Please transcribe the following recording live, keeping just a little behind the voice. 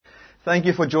Thank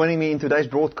you for joining me in today's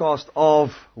broadcast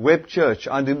of Web Church.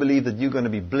 I do believe that you're going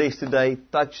to be blessed today,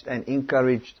 touched and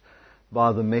encouraged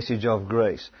by the message of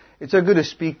grace. It's so good to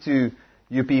speak to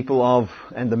you people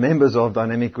and the members of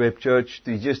Dynamic Web Church,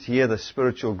 to just hear the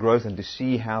spiritual growth and to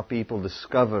see how people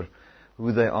discover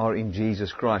who they are in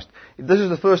Jesus Christ. If this is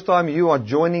the first time you are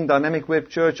joining Dynamic Web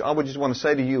Church, I would just want to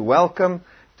say to you, welcome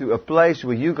to a place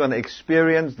where you're going to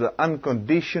experience the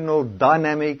unconditional,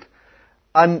 dynamic,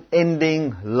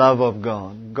 unending love of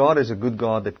God. God is a good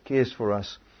God that cares for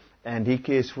us, and He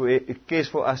cares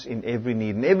for us in every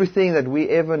need. And everything that we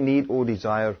ever need or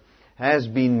desire has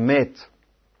been met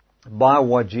by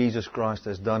what Jesus Christ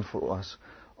has done for us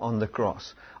on the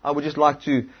cross. I would just like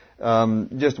to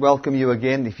just welcome you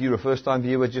again. If you're a first-time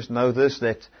viewer, just know this,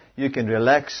 that you can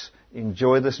relax,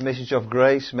 enjoy this message of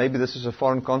grace. Maybe this is a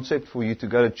foreign concept for you to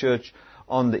go to church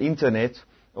on the internet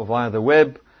or via the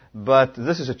web. But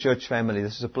this is a church family.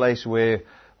 This is a place where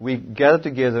we gather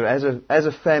together as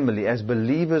a family, as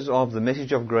believers of the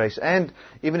message of grace. And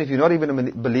even if you're not even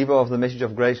a believer of the message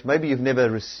of grace, maybe you've never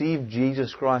received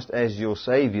Jesus Christ as your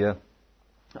Savior,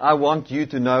 I want you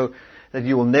to know that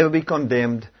you will never be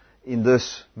condemned in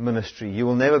this ministry. You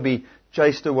will never be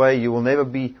chased away.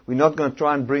 We're not going to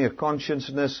try and bring a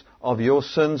consciousness of your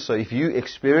sins. So if you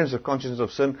experience a consciousness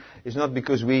of sin, it's not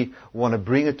because we want to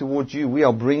bring it towards you. We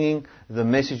are bringing the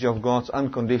message of God's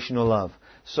unconditional love.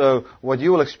 So what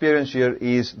you will experience here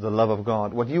is the love of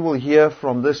God. What you will hear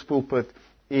from this pulpit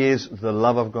is the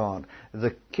love of God.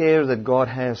 The care that God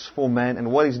has for man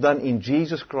and what He's done in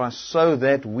Jesus Christ so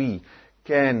that we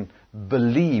can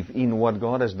believe in what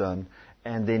God has done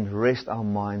and then rest our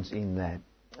minds in that.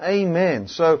 Amen.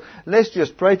 So let's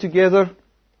just pray together,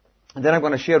 and then I'm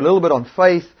going to share a little bit on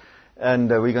faith, and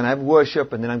we're going to have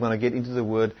worship, and then I'm going to get into the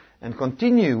Word and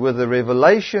continue with the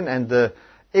revelation and the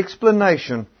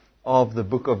explanation of the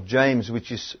book of James,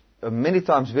 which is many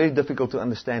times very difficult to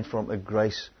understand from a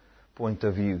grace point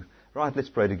of view. Right, let's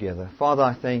pray together. Father,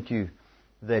 I thank You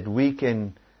that we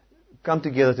can come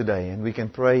together today and we can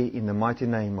pray in the mighty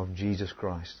name of Jesus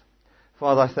Christ.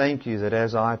 Father, I thank You that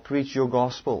as I preach Your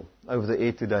gospel over the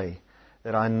air today,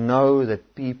 that I know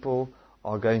that people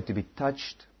are going to be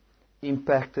touched,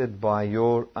 impacted by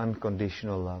Your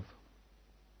unconditional love.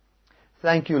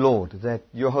 Thank You, Lord, that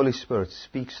Your Holy Spirit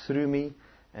speaks through me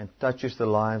and touches the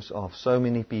lives of so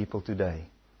many people today.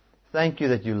 Thank You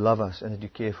that You love us and that You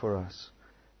care for us.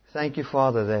 Thank You,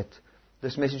 Father, that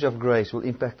this message of grace will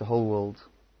impact the whole world.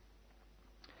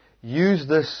 Use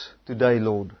this today,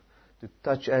 Lord, to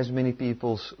touch as many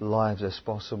people's lives as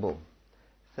possible.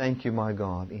 Thank You, my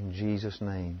God, in Jesus'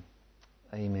 name.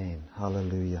 Amen.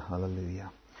 Hallelujah,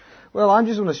 hallelujah. Well, I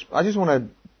just want to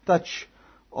touch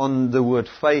on the word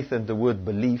faith and the word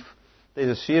belief.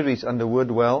 There's a series under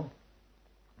Wordwell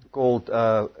called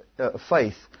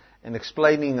Faith, and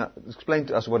explain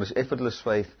to us what is effortless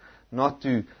faith, not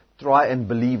to try and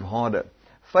believe harder.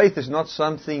 Faith is not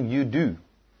something you do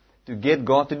to get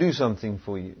God to do something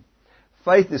for you.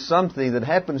 Faith is something that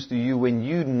happens to you when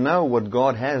you know what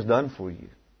God has done for you.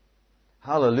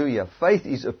 Hallelujah. Faith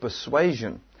is a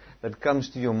persuasion that comes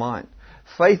to your mind.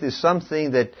 Faith is something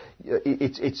that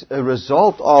it's a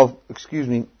result of,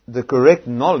 the correct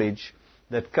knowledge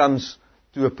that comes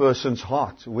to a person's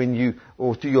heart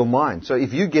or to your mind. So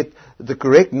if you get the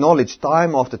correct knowledge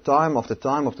time after time after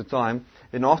time after time,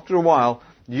 then after a while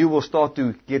you will start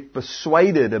to get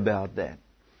persuaded about that.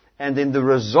 And then the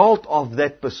result of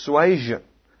that persuasion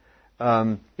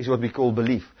is what we call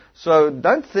belief. So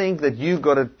don't think that you've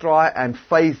got to try and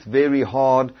faith very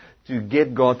hard to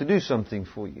get God to do something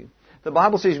for you. The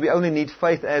Bible says we only need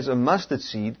faith as a mustard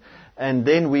seed, and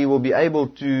then we will be able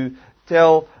to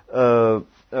tell a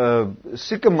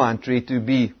sycamore tree to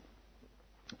be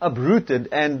uprooted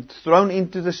and thrown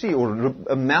into the sea, or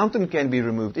a mountain can be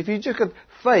removed if you just got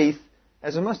faith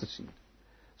as a mustard seed.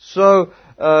 So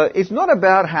it's not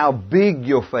about how big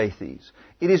your faith is.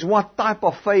 It is what type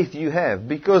of faith you have.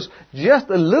 Because just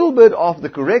a little bit of the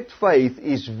correct faith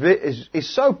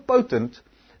is so potent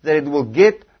that it will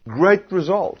get great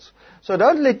results. So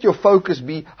don't let your focus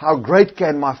be how great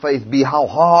can my faith be, how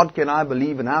hard can I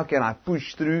believe, and how can I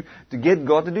push through to get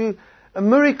God to do a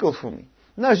miracle for me.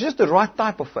 No, it's just the right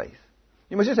type of faith.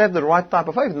 You must just have the right type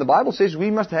of faith. And the Bible says we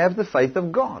must have the faith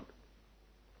of God.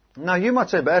 Now you might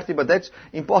say, Bertie, but that's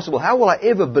impossible. How will I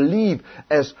ever believe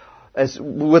as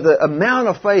with the amount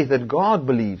of faith that God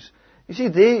believes? You see,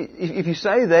 if you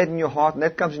say that in your heart, and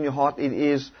that comes in your heart, it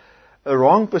is a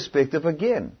wrong perspective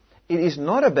again. It is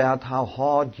not about how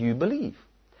hard you believe.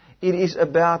 It is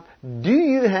about, do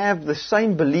you have the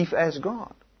same belief as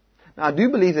God? Now, I do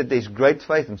believe that there's great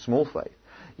faith and small faith.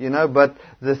 But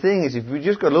the thing is, if we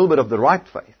just got a little bit of the right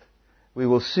faith, we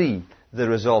will see the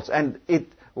results. And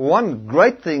one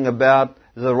great thing about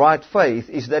the right faith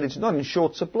is that it's not in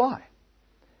short supply.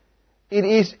 It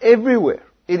is everywhere.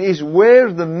 It is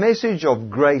where the message of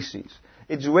grace is.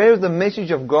 It's where the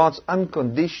message of God's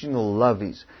unconditional love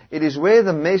is. It is where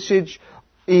the message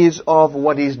is of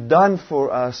what is done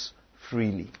for us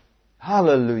freely.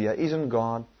 Hallelujah. Isn't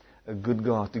God a good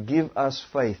God to give us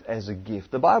faith as a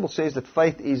gift? The Bible says that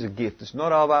faith is a gift. It's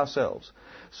not of ourselves.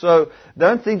 So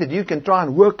don't think that you can try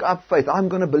and work up faith. I'm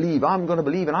going to believe,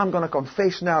 and I'm going to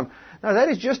confess now. No, that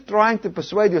is just trying to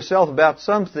persuade yourself about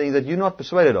something that you're not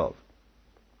persuaded of.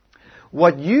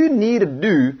 What you need to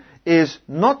do is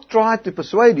not try to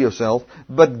persuade yourself,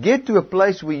 but get to a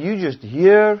place where you just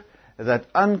hear that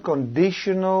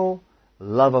unconditional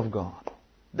love of God.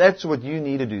 That's what you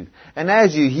need to do. And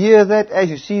as you hear that, as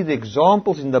you see the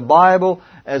examples in the Bible,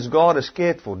 as God has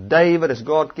cared for David, as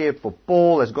God cared for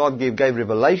Paul, as God gave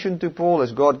revelation to Paul,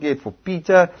 as God cared for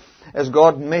Peter, as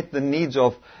God met the needs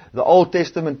of the Old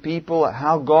Testament people,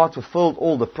 how God fulfilled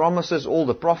all the promises, all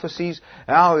the prophecies,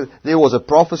 how there was a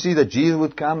prophecy that Jesus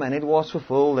would come and it was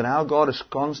fulfilled, and how God is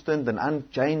constant and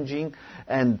unchanging,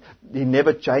 and He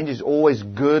never changes, always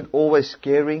good, always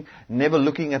caring, never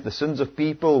looking at the sins of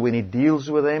people when He deals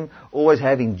with them, always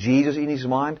having Jesus in His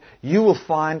mind. You will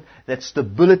find that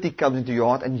stability comes into your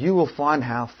heart, and you will find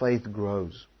how faith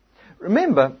grows.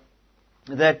 Remember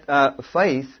that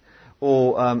faith,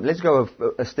 or let's go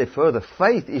a step further.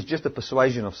 Faith is just a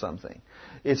persuasion of something.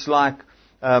 It's like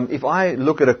if I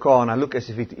look at a car and I look as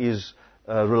if it is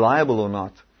reliable or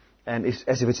not, and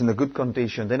as if it's in a good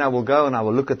condition, then I will go and I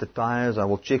will look at the tires, I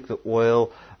will check the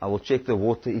oil, I will check the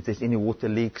water, if there's any water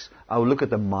leaks, I will look at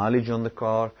the mileage on the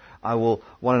car, I will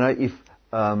want to know if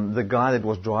the guy that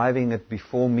was driving it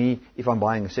before me, if I'm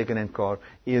buying a second-hand car,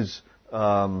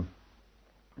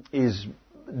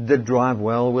 did drive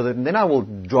well with it, and then I will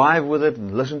drive with it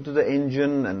and listen to the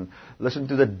engine and listen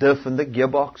to the diff and the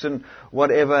gearbox and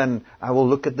whatever, and I will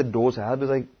look at the doors, how do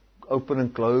they open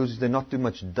and close, is there not too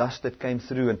much dust that came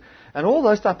through, and all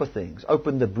those type of things.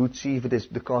 Open the boot, see if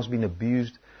the car's been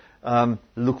abused,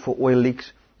 look for oil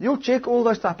leaks. You'll check all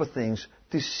those type of things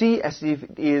to see as if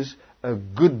it is a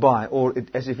good buy, or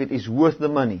as if it is worth the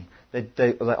money that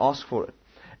they ask for it.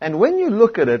 And when you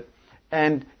look at it,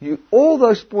 and all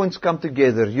those points come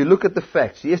together, you look at the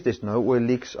facts. Yes, there's no oil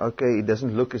leaks. Okay, it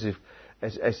doesn't look as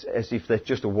if they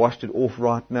just washed it off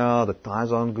right now. The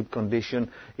tires are in good condition.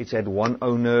 It's had one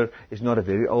owner. It's not a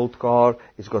very old car.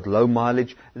 It's got low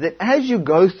mileage. Then as you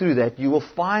go through that, you will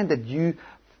find that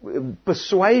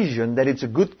persuasion that it's a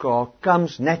good car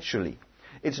comes naturally.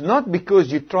 It's not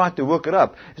because you try to work it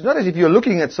up. It's not as if you're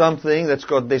looking at something that's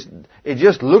got this, it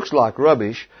just looks like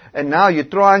rubbish, and now you're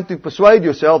trying to persuade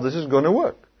yourself this is going to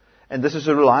work. And this is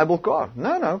a reliable car.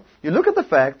 No. You look at the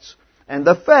facts, and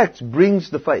the facts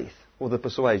brings the faith, or the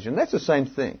persuasion. That's the same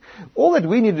thing. All that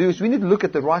we need to do is we need to look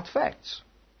at the right facts.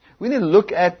 We need to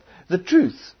look at the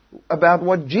truth about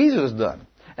what Jesus has done.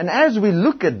 And as we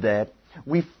look at that,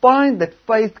 we find that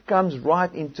faith comes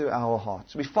right into our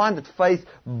hearts. We find that faith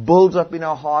builds up in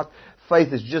our heart.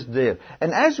 Faith is just there.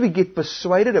 And as we get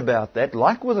persuaded about that,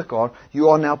 like with a car, you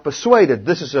are now persuaded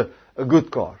this is a good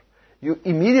car. You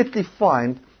immediately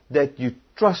find that you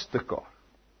trust the car.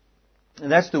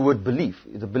 And that's the word belief.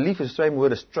 The belief is the same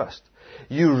word as trust.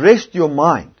 You rest your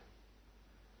mind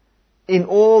in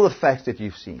all the facts that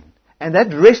you've seen. And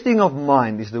that resting of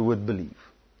mind is the word believe,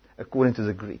 according to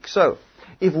the Greek. So,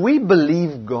 if we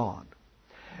believe God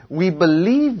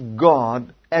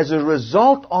as a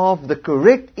result of the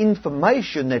correct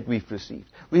information that we've received.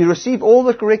 We receive all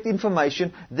the correct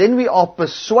information, then we are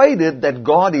persuaded that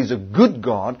God is a good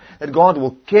God, that God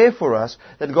will care for us,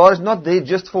 that God is not there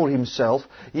just for Himself.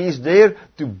 He is there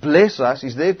to bless us,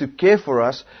 He's there to care for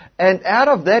us, and out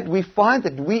of that we find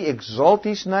that we exalt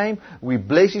His name, we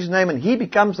bless His name, and He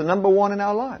becomes the number one in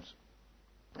our lives.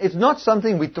 It's not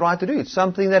something we try to do. It's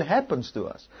something that happens to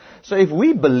us. So if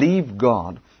we believe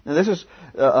God, and this is,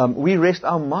 we rest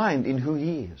our mind in who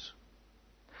He is.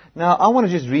 Now, I want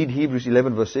to just read Hebrews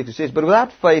 11 verse 6. It says, "But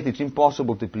without faith it's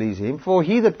impossible to please Him, for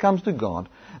he that comes to God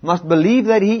must believe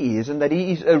that He is, and that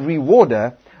He is a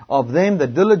rewarder of them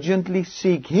that diligently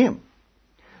seek Him."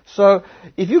 So,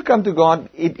 if you come to God,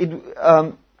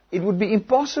 it would be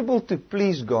impossible to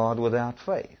please God without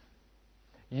faith.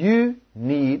 You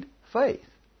need faith.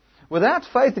 Without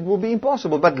faith, it will be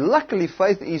impossible. But luckily,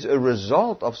 faith is a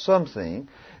result of something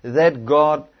that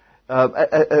God,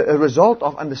 a result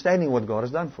of understanding what God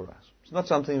has done for us. It's not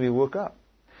something we work up.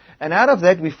 And out of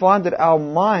that, we find that our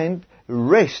mind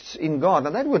rests in God. Now,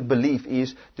 that word belief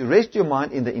is to rest your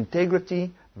mind in the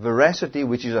integrity, veracity,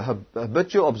 which is a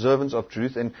habitual observance of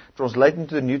truth, and translating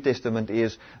to the New Testament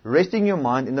is resting your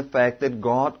mind in the fact that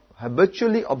God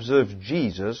habitually observes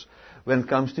Jesus when it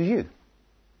comes to you.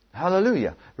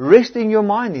 Hallelujah. Resting your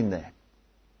mind in that.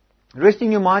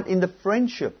 Resting your mind in the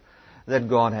friendship that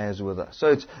God has with us. So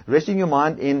it's resting your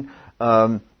mind in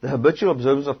the habitual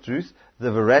observance of truth,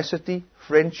 the veracity,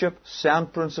 friendship,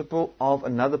 sound principle of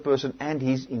another person, and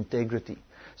his integrity.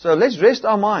 So let's rest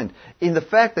our mind in the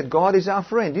fact that God is our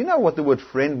friend. Do you know what the word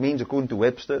friend means according to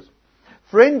Webster's?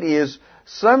 Friend is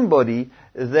somebody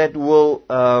that will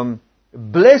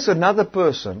bless another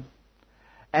person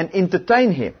and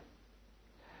entertain him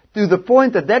to the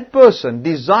point that that person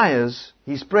desires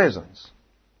his presence.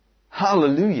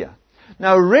 Hallelujah.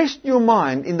 Now rest your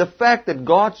mind in the fact that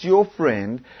God's your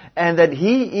friend and that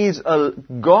He is a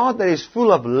God that is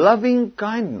full of loving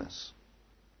kindness.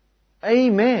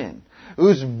 Amen.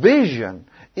 Whose vision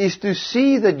is to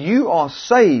see that you are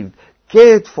saved,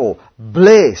 cared for,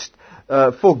 blessed,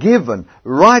 forgiven,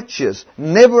 righteous,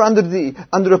 never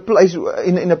under a place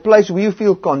in a place where you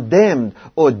feel condemned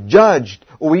or judged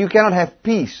or where you cannot have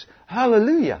peace.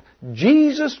 Hallelujah.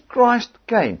 Jesus Christ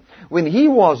came. When He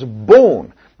was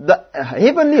born, the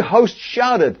heavenly host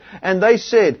shouted and they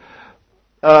said,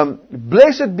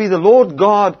 "Blessed be the Lord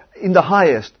God in the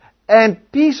highest,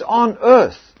 and peace on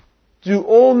earth to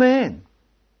all men."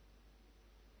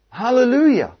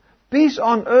 Hallelujah. Peace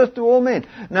on earth to all men.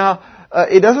 Now,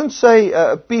 it doesn't say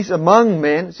peace among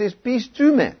men, it says peace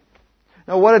to men.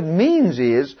 Now what it means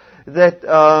is that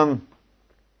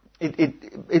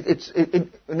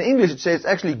in English it says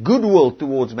actually goodwill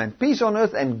towards man. Peace on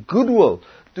earth and goodwill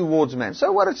towards man.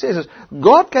 So what it says is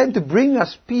God came to bring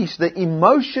us peace, the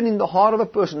emotion in the heart of a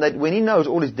person that when he knows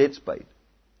all his debts paid.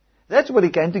 That's what He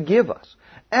came to give us.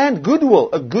 And goodwill,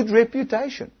 a good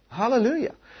reputation.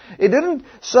 Hallelujah. It didn't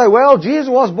say, well, Jesus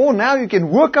was born, now you can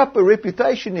work up a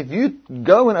reputation if you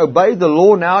go and obey the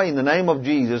law now in the name of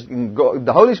Jesus, in God,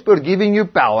 the Holy Spirit giving you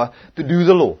power to do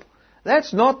the law.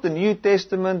 That's not the New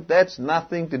Testament. That's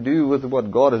nothing to do with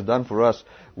what God has done for us.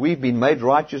 We've been made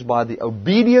righteous by the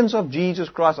obedience of Jesus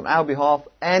Christ on our behalf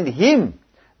and Him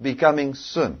becoming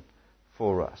sin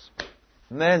for us.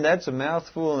 Man, that's a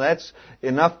mouthful, and that's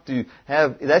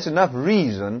enough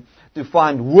reason to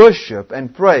find worship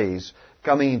and praise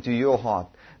coming into your heart.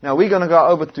 Now we're going to go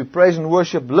over to praise and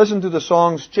worship. Listen to the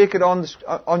songs. Check it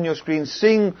on your screen.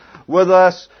 Sing with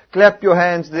us. Clap your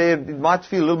hands there. It might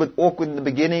feel a little bit awkward in the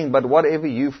beginning, but whatever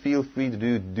you feel free to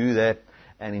do that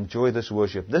and enjoy this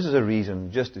worship. This is a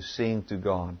reason just to sing to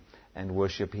God and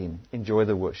worship Him. Enjoy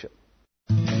the worship.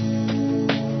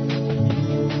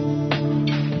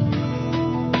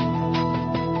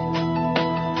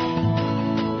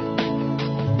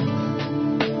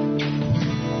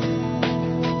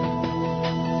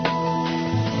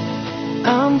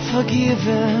 I'm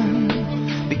forgiven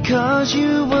because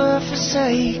you were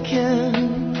forsaken.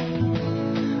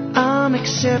 I'm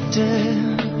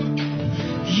accepted,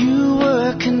 you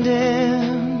were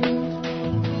condemned.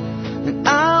 And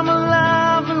I'm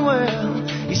alive and well,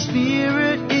 your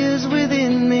spirit is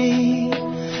within me,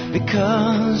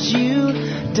 because you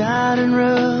died and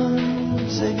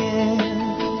rose again.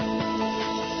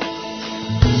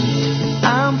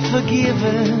 I'm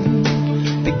forgiven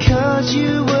because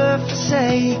you were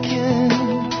forsaken.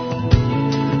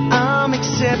 I'm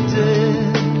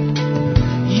accepted,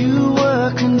 you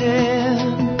were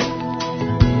condemned.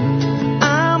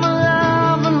 I'm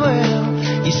alive and well,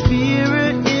 your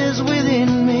spirit is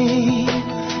within me,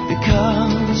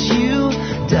 because you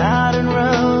died and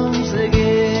rose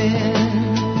again.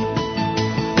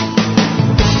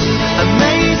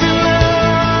 Amazing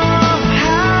love,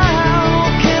 how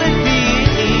can it be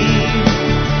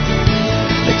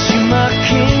that you, my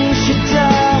King, should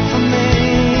die for me?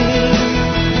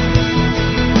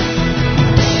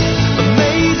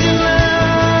 Amazing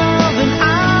love,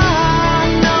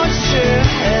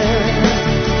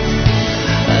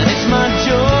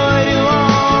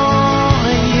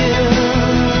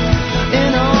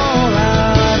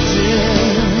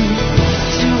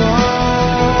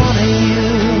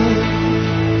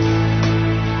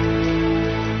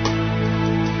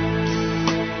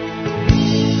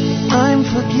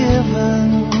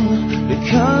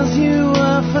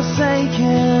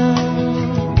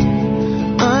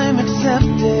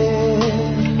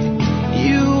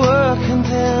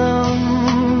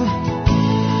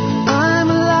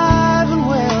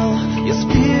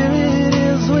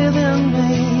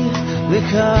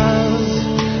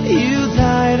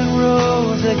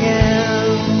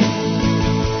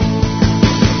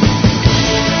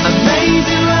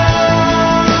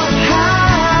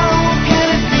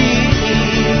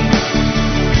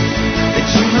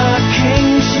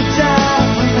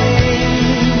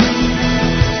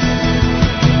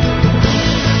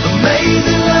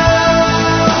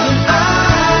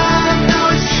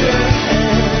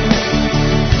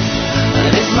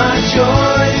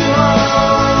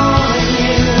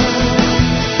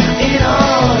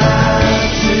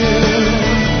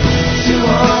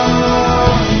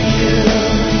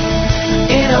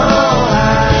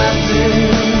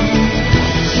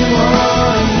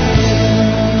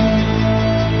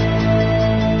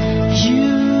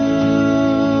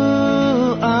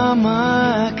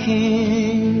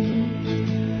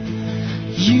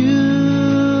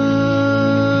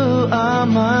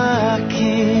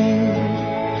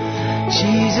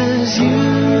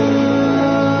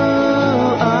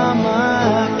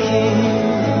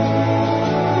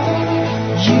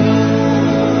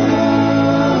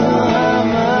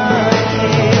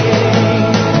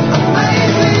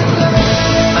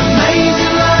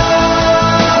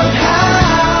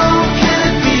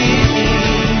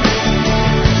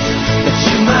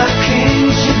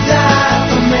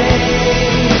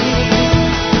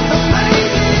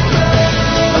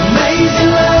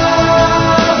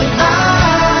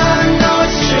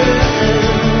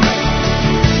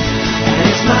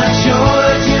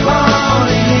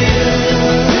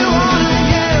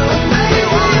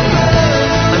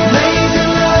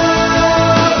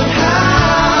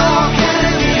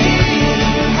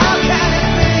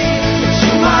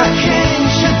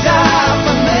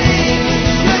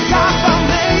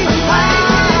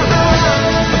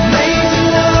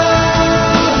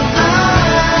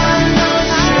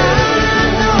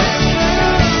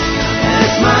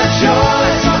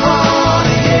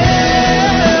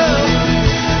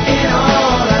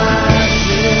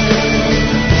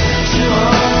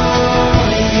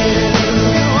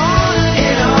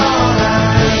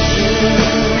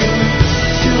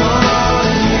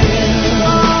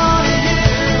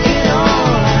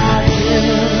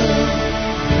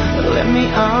 me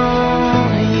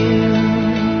honor you.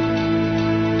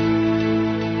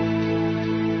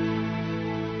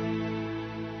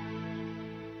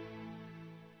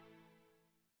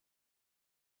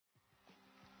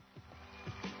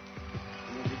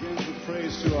 We'll begin with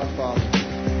praise to our Father.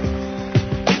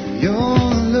 Your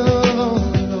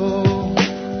love, Lord,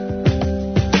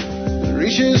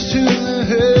 reaches to the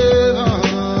heavens.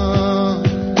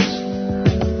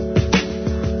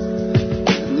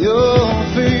 Your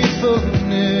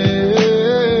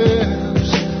faithfulness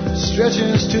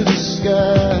stretches to the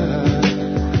sky.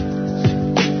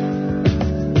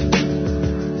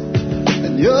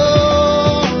 And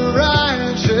your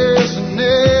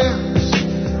righteousness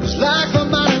is like the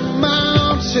mighty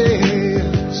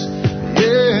mountains.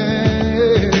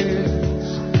 Yes.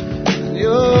 And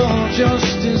your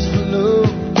justice flows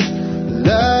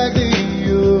like the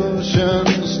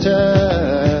ocean's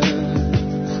tide.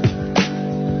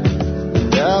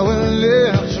 And I will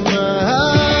lift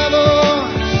my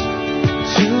voice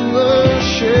to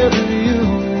worship you,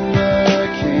 my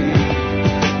King.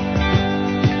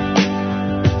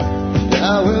 And I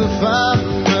will find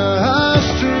my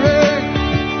strength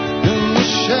in the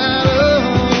shadow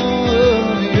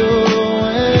of your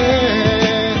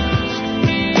wings.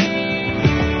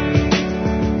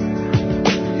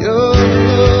 Your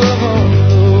love, oh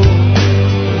Lord,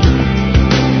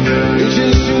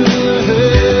 reaches to the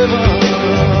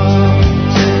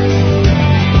heavens.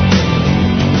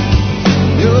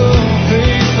 Your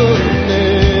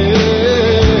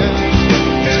faithfulness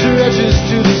stretches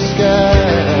to the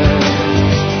skies.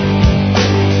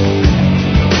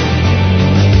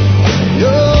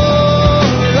 Your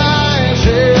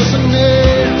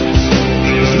righteousness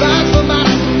is like the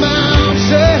mighty mountains.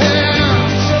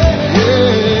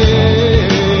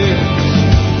 Yes.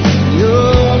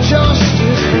 Your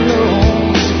justice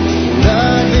flows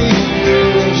like the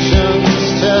ocean's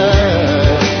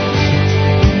tide.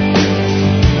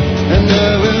 And I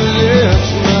will lift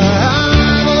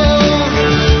my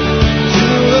voice to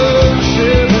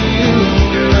worship you,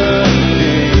 my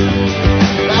King.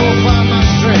 I will find my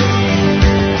strength,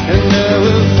 and I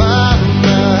will find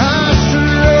my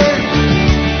strength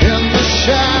in the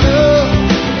shadow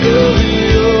of your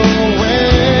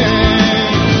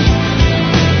wings.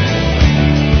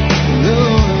 Oh,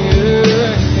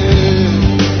 yeah.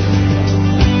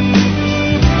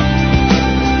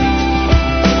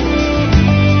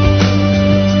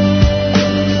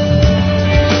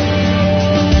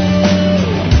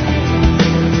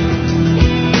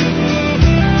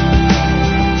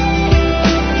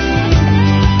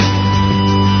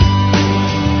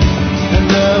 And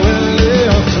I will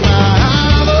lift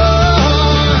my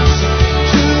voice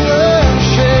to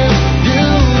worship you,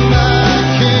 my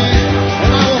King.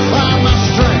 And I will find my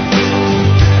strength,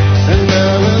 and I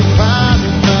will find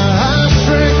my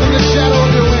strength in the shadow of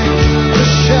your wings, the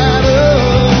shadow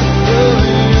of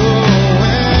your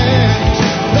wings.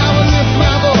 And I will lift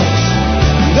my voice,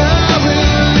 and I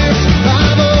will lift my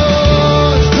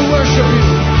voice to worship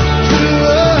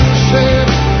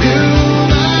you,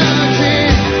 my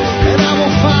King. And I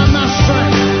will find my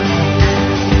strength,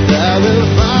 I will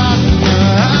find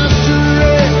my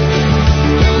strength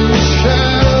in the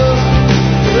shadow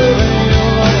of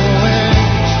your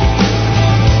wings.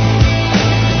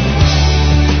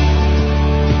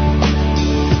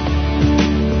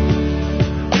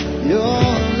 Your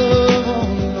love, oh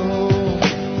Lord,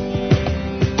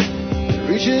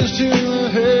 reaches to the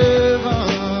heavens.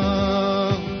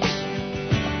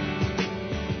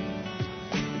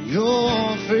 Your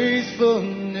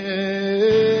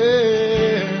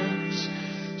faithfulness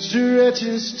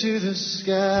stretches to the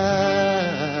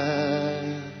skies.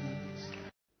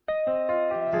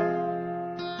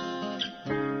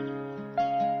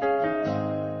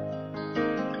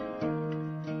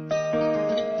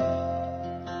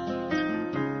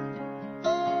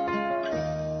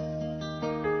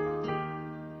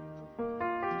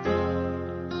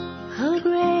 How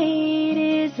great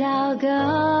is our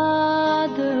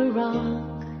God, the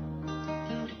rock.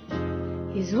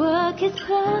 His work is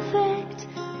perfect,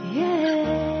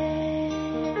 yeah.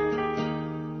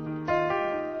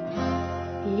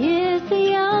 He is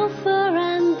the Alpha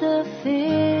and the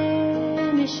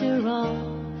finisher of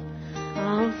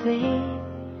our faith.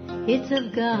 It's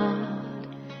of God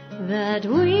that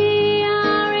we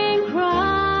are in Christ.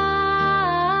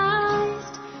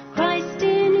 Christ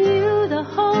in you, the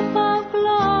hope of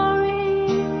glory.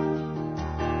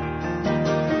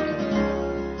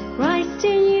 Christ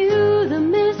in you, the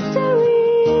mystery.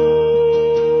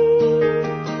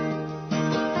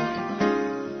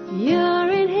 You're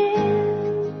in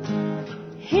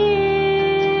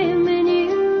Him in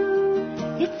you.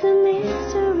 It's It's a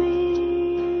mystery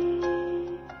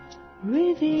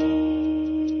revealed.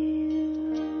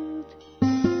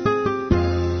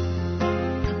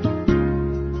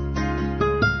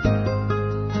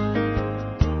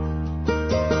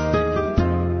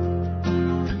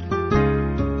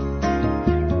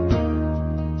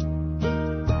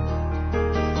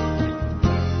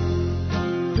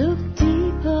 Look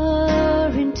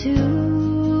deeper into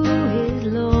His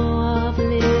law of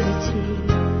liberty.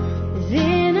 As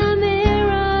in a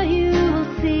mirror you will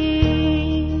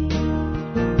see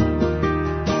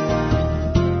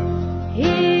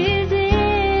His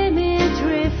image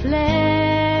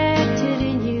reflected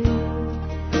in you.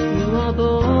 You are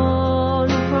born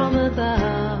from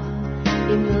above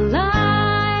in the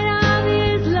light of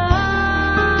His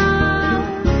love.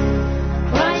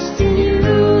 Christ in you,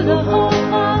 the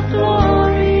hope of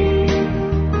glory.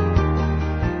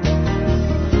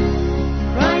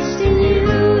 Christ in you,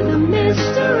 the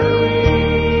mystery.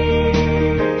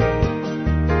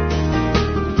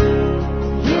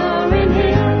 You're in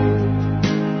Him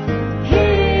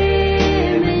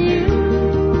in you.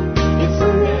 It's a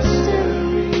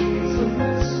mystery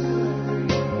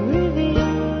revealed.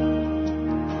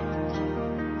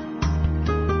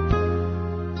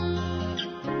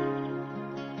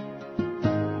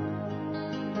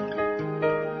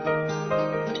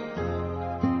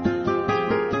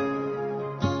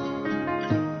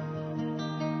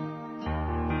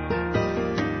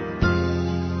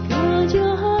 Guard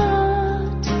your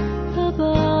heart above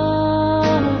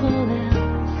all else.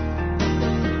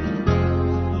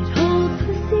 It holds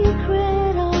the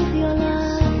secret of your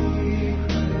life.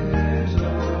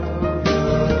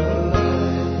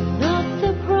 Not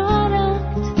the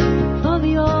product of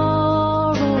your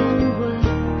own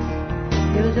works.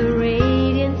 You're the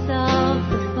radiance of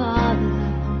the Father's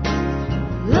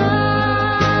love.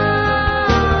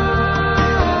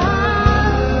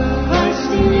 Christ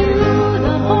in you,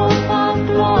 the hope of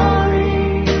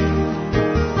glory.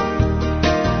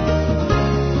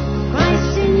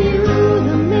 Christ in you,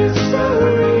 the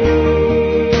mystery.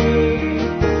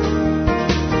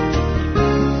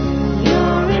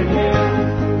 You're in Him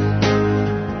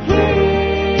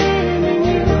in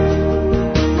you.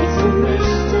 It's a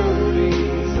mystery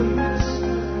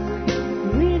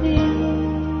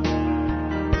revealed.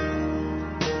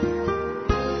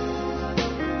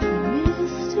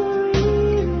 Mystery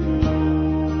revealed.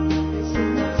 It's a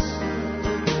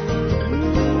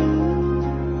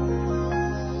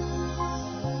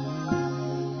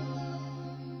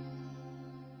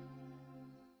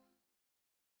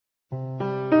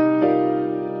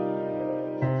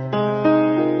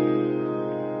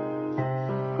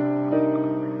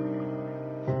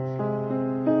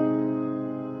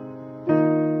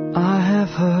I have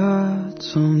heard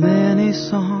so many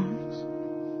songs,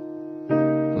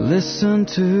 listened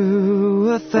to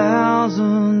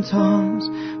 1,000 times,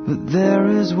 but there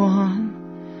is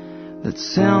one that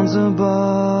sounds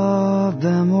above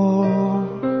them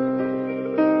all.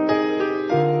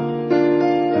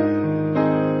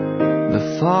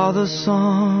 The Father's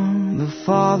song, the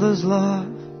Father's love,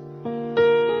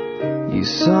 you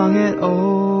sung it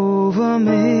over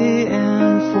me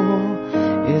and for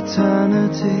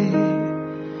eternity.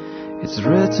 It's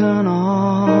written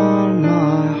on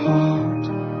my heart.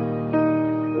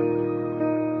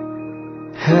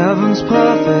 Heaven's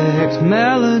perfect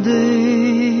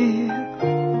melody,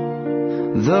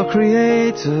 the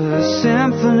Creator's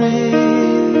symphony.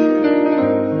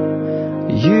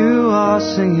 You are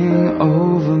singing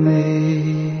over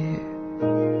me,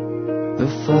 the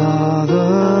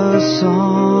Father's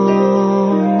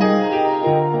song.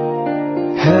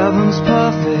 Heaven's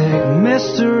perfect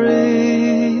mystery,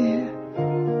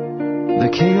 the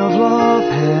King of love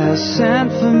has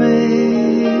sent for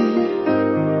me,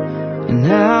 and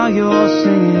now you're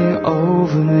singing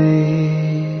over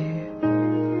me,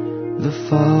 the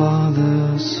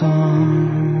Father's song.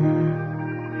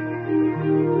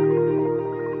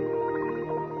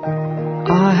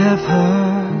 I have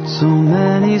heard so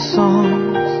many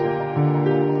songs,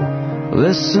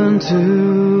 listened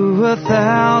to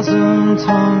 1,000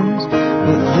 times,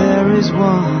 but there is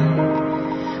one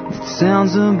that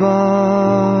sounds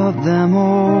above them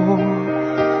all.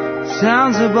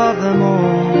 Sounds above them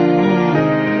all.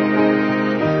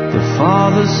 The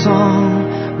Father's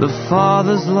song, the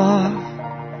Father's love,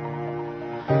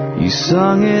 you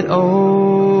sung it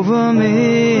over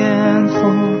me and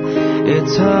for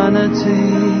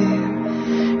eternity.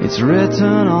 It's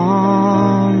written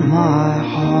on my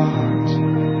heart.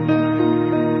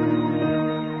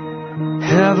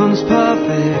 Heaven's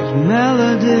perfect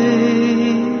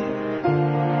melody,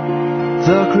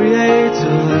 the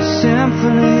Creator's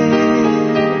symphony.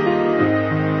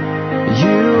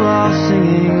 You are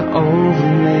singing over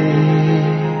me,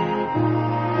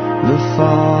 the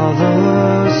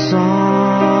Father's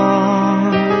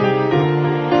song,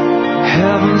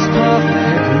 heaven's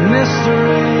perfect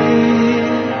mystery.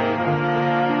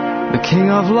 The King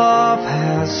of Love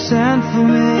has sent for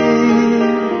me,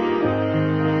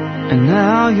 and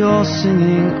now you're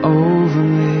singing over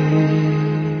me,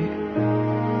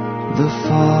 the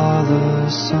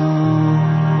Father's song.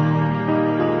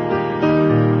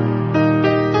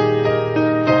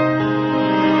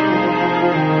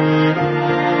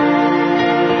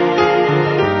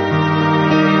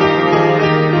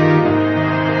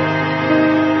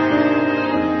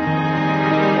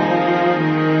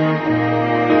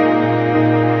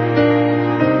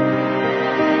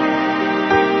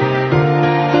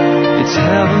 It's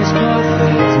heaven's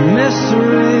perfect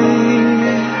mystery.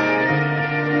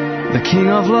 The King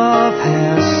of Love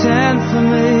has sent for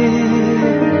me,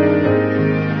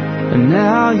 and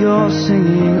now you're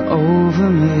singing over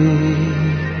me,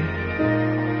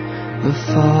 the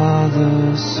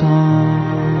Father's song.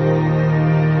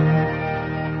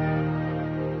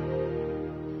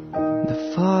 The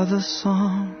Father's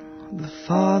song, the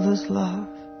Father's love.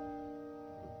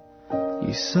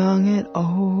 You sung it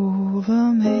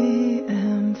over me,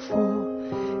 and for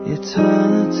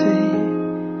eternity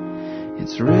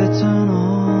it's written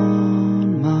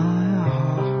on my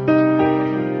heart.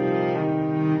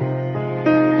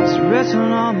 It's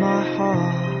written on my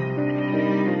heart.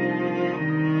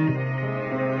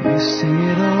 You sing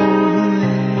it over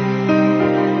me,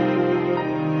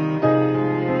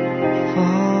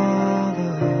 Father.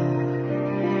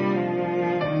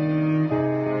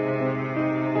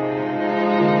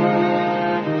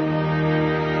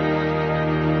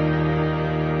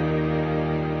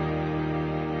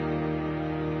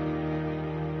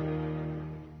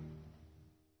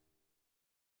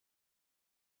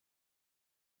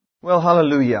 Well,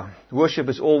 hallelujah. Worship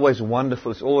is always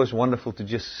wonderful. It's always wonderful to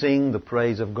just sing the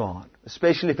praise of God,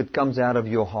 especially if it comes out of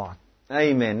your heart.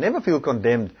 Amen. Never feel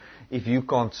condemned if you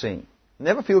can't sing.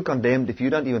 Never feel condemned if you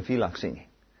don't even feel like singing.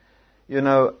 You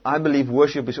know, I believe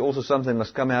worship is also something that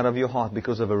must come out of your heart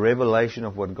because of a revelation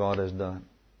of what God has done.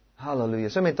 Hallelujah.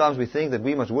 So many times we think that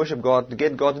we must worship God to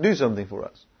get God to do something for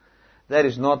us. That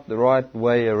is not the right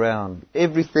way around.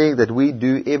 Everything that we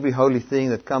do, every holy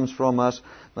thing that comes from us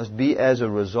must be as a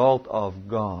result of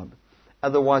God.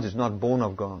 Otherwise, it's not born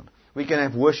of God. We can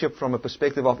have worship from a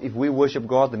perspective of if we worship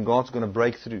God, then God's going to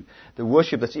break through. The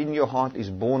worship that's in your heart is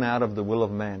born out of the will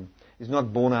of man. It's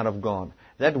not born out of God.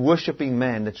 That worshiping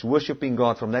man that's worshiping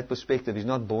God from that perspective is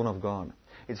not born of God.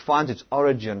 It finds its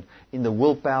origin in the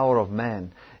willpower of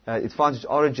man. It finds its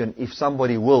origin if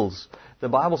somebody wills. The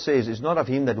Bible says it's not of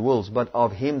him that wills, but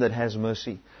of him that has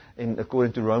mercy,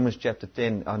 according to Romans chapter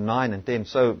 9 and 10.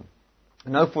 So,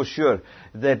 know for sure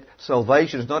that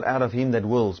salvation is not out of him that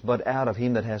wills, but out of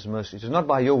him that has mercy. It's not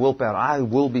by your willpower, I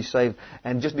will be saved,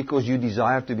 and just because you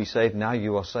desire to be saved, now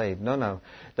you are saved. No.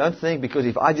 Don't think because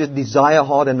if I just desire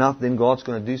hard enough, then God's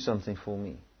going to do something for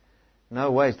me.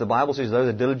 No ways. The Bible says those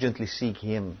that diligently seek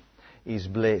Him is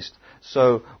blessed.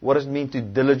 So what does it mean to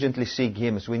diligently seek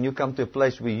Him? It's when you come to a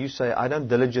place where you say, I don't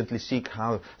diligently seek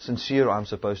how sincere I'm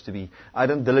supposed to be. I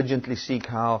don't diligently seek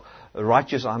how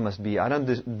righteous I must be. I don't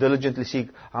diligently seek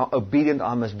how obedient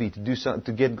I must be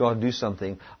to get God to do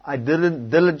something. I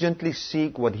diligently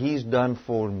seek what He's done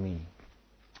for me.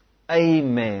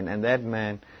 Amen. And that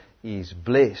man is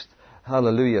blessed.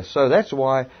 Hallelujah. So that's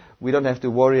why we don't have to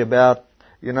worry about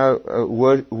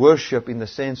worship in the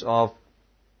sense of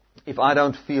if I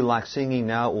don't feel like singing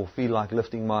now or feel like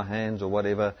lifting my hands or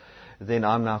whatever, then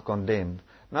I'm now condemned.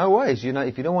 No ways.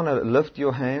 If you don't want to lift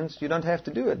your hands, you don't have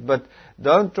to do it. But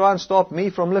don't try and stop me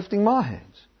from lifting my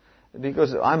hands.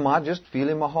 Because I might just feel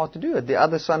in my heart to do it. The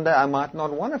other Sunday I might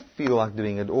not want to feel like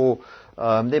doing it. Or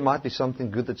there might be something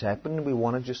good that's happened and we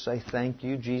want to just say, thank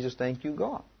you, Jesus, thank you,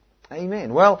 God.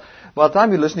 Amen. Well, by the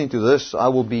time you're listening to this, I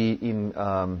will be in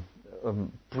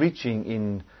preaching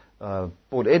in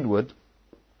Port Edward,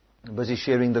 busy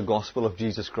sharing the gospel of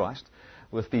Jesus Christ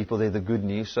with people there, the good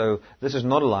news. So this is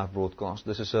not a live broadcast.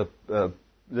 This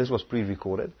was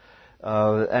pre-recorded.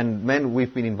 And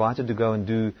we've been invited to go and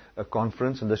do a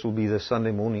conference, and this will be the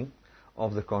Sunday morning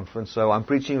of the conference. So I'm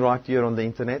preaching right here on the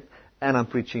internet, and I'm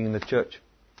preaching in the church.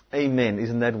 Amen.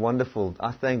 Isn't that wonderful?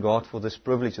 I thank God for this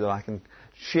privilege that I can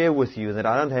share with you, that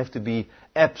I don't have to be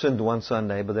absent one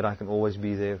Sunday, but that I can always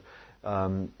be there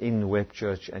in Web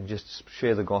Church and just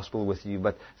share the gospel with you.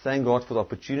 But thank God for the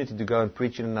opportunity to go and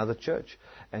preach in another church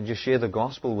and just share the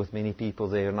gospel with many people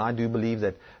there. And I do believe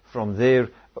that from there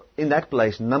in that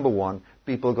place, number one,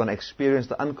 people are going to experience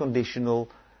the unconditional,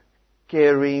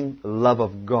 caring love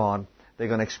of God. They're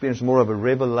going to experience more of a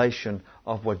revelation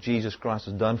of what Jesus Christ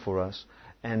has done for us.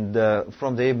 And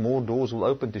from there, more doors will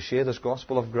open to share this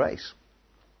gospel of grace.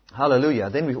 Hallelujah.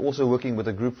 Then we're also working with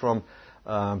a group from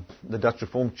the Dutch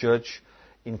Reformed Church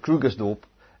in Krugersdorp,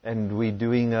 and we're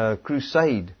doing a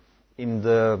crusade in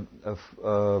the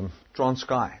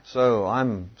Transkei. So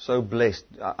I'm so blessed.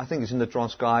 I think it's in the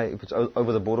Transkei. If it's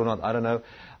over the border or not, I don't know.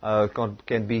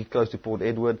 Can be close to Port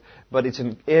Edward, but it's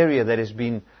an area that has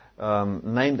been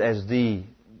named as the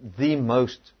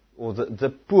most, or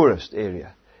the poorest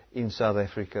area in South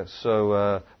Africa,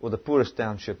 so or the poorest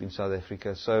township in South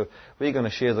Africa. So we're going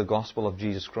to share the gospel of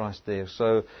Jesus Christ there.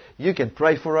 So you can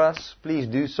pray for us. Please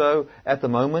do so. At the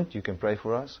moment, you can pray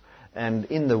for us, and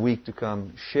in the week to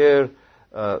come,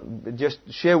 just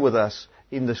share with us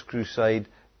in this crusade.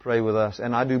 Pray with us,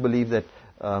 and I do believe that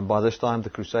by this time the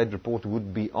crusade report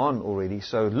would be on already.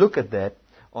 So look at that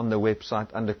on the website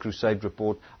under Crusade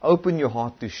Report. Open your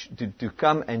heart to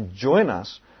come and join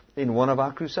us in one of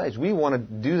our crusades. We want to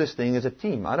do this thing as a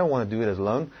team. I don't want to do it as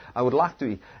alone. I would like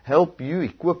to help you,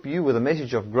 equip you with a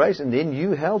message of grace, and then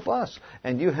you help us,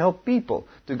 and you help people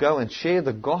to go and share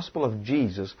the gospel of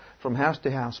Jesus from house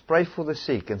to house. Pray for the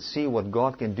sick and see what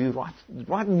God can do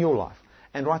right in your life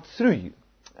and right through you.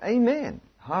 Amen.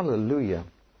 Hallelujah.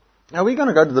 Now we're going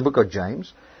to go to the book of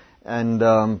James,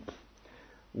 and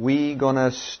we're going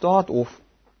to start off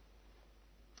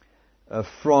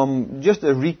from just a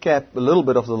recap, a little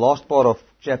bit of the last part of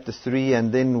chapter 3,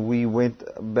 and then we went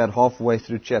about halfway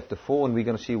through chapter 4, and we're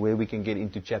going to see where we can get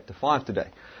into chapter 5 today.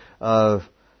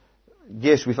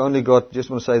 Yes, we've only got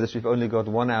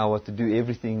 1 hour to do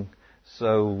everything,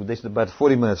 so there's about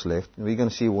 40 minutes left, and we're going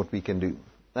to see what we can do.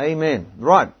 Amen.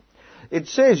 Right. It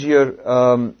says here,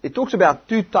 it talks about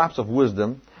two types of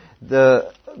wisdom.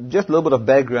 Just a little bit of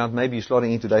background, maybe you're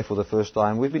starting in today for the first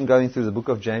time. We've been going through the book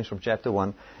of James from chapter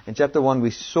 1. In chapter 1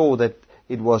 we saw that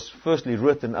it was firstly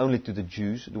written only to the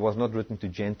Jews. It was not written to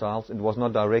Gentiles. It was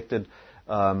not directed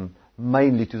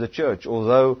mainly to the church,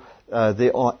 although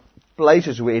there are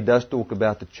places where it does talk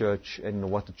about the church and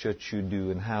what the church should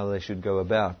do and how they should go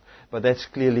about. But that's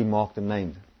clearly marked and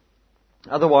named.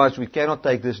 Otherwise, we cannot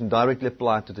take this and directly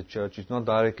apply it to the church. It's not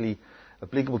directly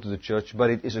applicable to the church,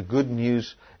 but it is a good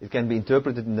news. It can be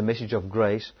interpreted in the message of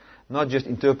grace, not just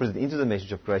interpreted into the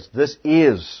message of grace. This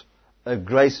is a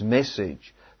grace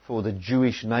message for the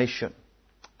Jewish nation.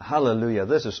 Hallelujah.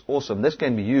 This is awesome. This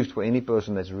can be used for any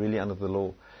person that's really under the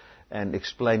law and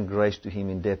explain grace to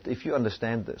him in depth, if you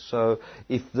understand this. So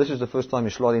if this is the first time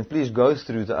you're slotting, please go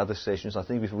through the other sessions. I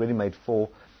think we've already made 4.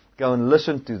 Go and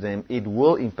listen to them. It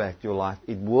will impact your life.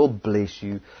 It will bless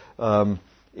you.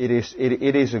 It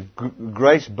is a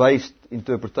grace-based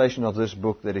interpretation of this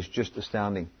book that is just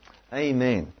astounding.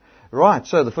 Amen. Right,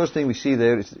 so the first thing we see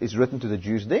there is written to the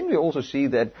Jews. Then we also see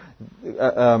that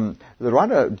the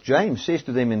writer James says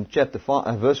to them in chapter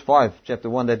 5, verse 5, chapter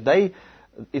 1, that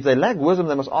if they lack wisdom,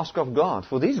 they must ask of God.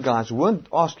 For these guys weren't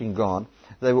asking God.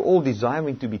 They were all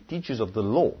desiring to be teachers of the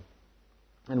law.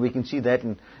 And we can see that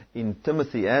in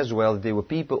Timothy as well. There were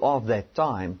people of that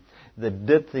time that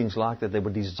did things like that. They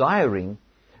were desiring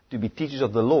to be teachers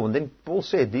of the law. And then Paul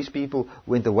said these people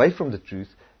went away from the truth.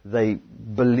 They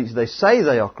say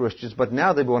they are Christians, but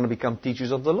now they want to become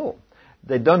teachers of the law.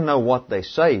 They don't know what they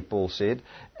say, Paul said,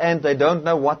 and they don't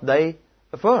know what they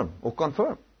affirm or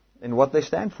confirm and what they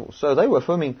stand for. So they were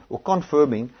affirming or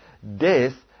confirming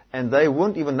death, and they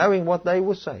weren't even knowing what they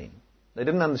were saying. They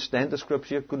didn't understand the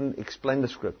Scripture, couldn't explain the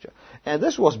Scripture. And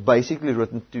this was basically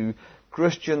written to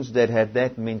Christians that had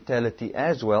that mentality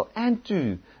as well, and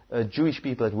to Jewish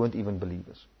people that weren't even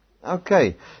believers.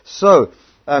 Okay, so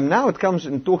now it comes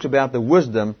and talks about the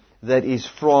wisdom that is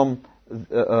from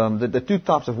the two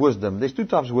types of wisdom. There's two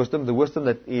types of wisdom. The wisdom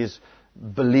that is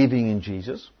believing in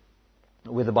Jesus,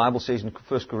 where the Bible says in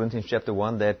 1 Corinthians chapter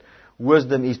 1 that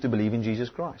wisdom is to believe in Jesus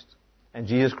Christ. And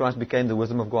Jesus Christ became the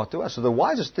wisdom of God to us. So the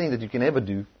wisest thing that you can ever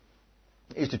do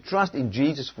is to trust in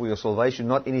Jesus for your salvation,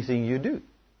 not anything you do.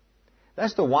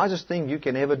 That's the wisest thing you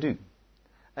can ever do.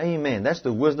 Amen. That's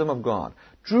the wisdom of God.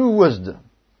 True wisdom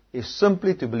is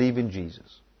simply to believe in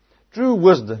Jesus. True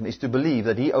wisdom is to believe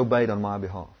that He obeyed on my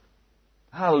behalf.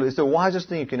 Hallelujah. It's the wisest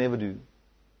thing you can ever do.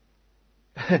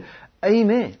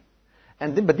 Amen.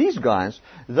 But these guys,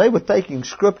 they were taking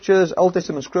scriptures, Old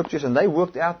Testament scriptures, and they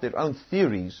worked out their own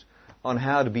theories on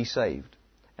how to be saved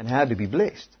and how to be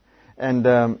blessed. And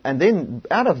then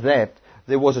out of that,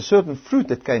 there was a certain fruit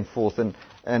that came forth, and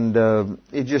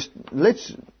it just,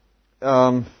 let's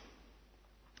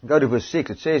Go to verse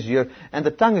 6. It says here, "And the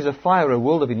tongue is a fire, a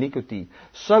world of iniquity.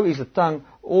 So is the tongue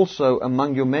also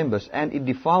among your members, and it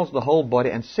defiles the whole body,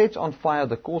 and sets on fire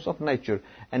the course of nature,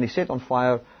 and is set on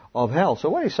fire of hell." So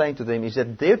what he's saying to them is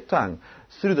that their tongue,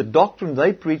 through the doctrine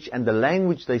they preach and the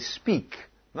language they speak,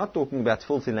 not talking about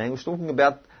filthy language, talking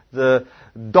about the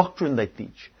doctrine they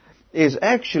teach, is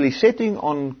actually setting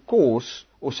on course,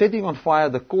 or setting on fire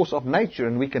the course of nature.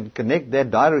 And we can connect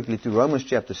that directly to Romans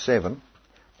chapter 7.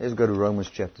 Let's go to Romans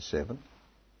chapter 7.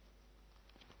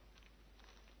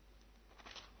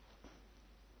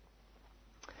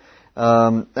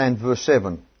 And verse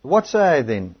 7. What say I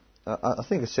then? I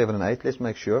think it's 7 and 8. Let's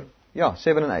make sure. Yeah,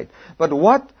 7 and 8. "But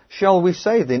what shall we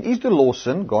say then? Is the law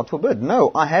sin? God forbid.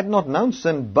 No, I had not known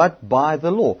sin but by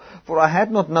the law. For I had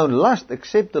not known lust,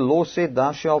 except the law said,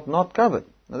 Thou shalt not covet."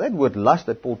 Now that word lust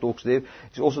that Paul talks there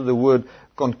is also the word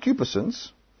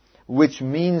concupiscence, which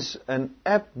means an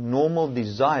abnormal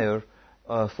desire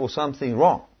for something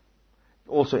wrong.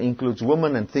 It also includes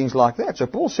women and things like that. So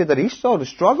Paul said that he started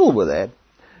to struggle with that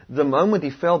the moment he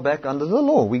fell back under the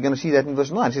law. We're going to see that in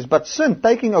verse 9. It says, "But sin,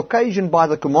 taking occasion by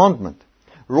the commandment,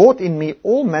 wrought in me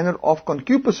all manner of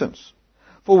concupiscence.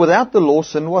 For without the law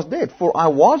sin was dead. For I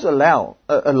was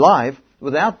alive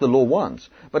without the law once.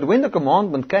 But when the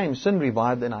commandment came, sin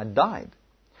revived and I died."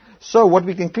 So what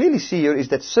we can clearly see here is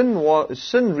that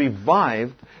sin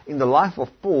revived in the life of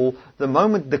Paul the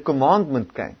moment the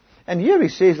commandment came. And here he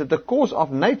says that the course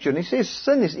of nature, and he says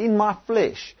sin is in my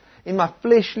flesh, in my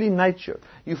fleshly nature.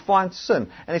 You find sin.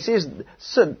 And he says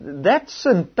that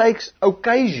sin takes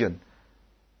occasion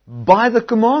by the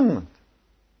commandment.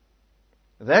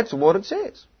 That's what it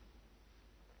says.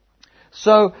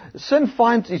 So sin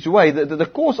finds its way, the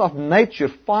course of nature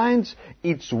finds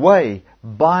its way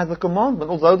by the commandment,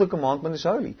 although the commandment is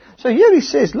holy. So here he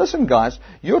says, listen guys,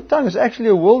 your tongue is actually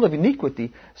a world of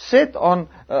iniquity, set on,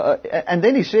 and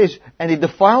then he says, "And it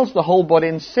defiles the whole body,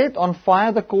 and set on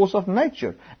fire the course of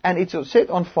nature, and it's set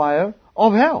on fire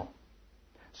of hell."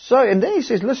 So, and then he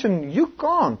says, listen, you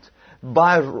can't,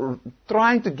 by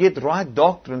trying to get right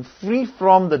doctrine, free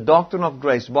from the doctrine of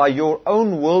grace, by your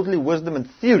own worldly wisdom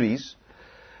and theories.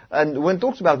 And when it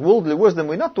talks about worldly wisdom,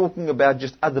 we're not talking about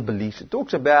just other beliefs. It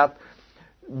talks about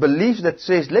beliefs that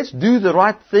says, let's do the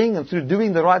right thing, and through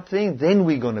doing the right thing, then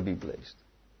we're going to be blessed.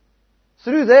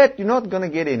 Through that, you're not going to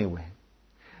get anywhere.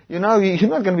 You know, you're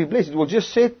not going to be blessed. It will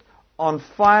just set on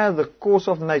fire the course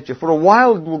of nature. For a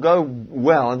while it will go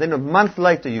well, and then a month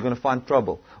later you're going to find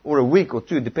trouble. Or a week or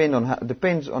two,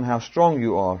 depends on how strong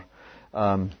you are,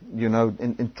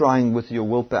 in trying with your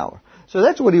willpower. So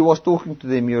that's what he was talking to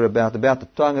them here about the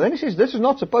tongue. And then he says, this is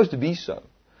not supposed to be so.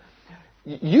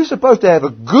 You're supposed to have a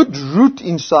good root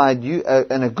inside you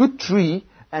and a good tree,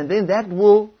 and then that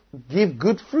will give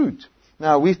good fruit.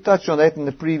 Now, we've touched on that in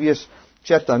the previous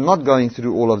chapter. I'm not going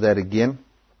through all of that again.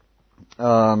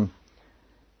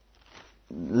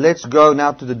 Let's go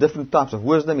now to the different types of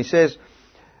wisdom. He says,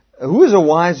 "Who is a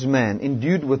wise man,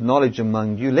 endued with knowledge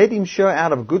among you? Let him show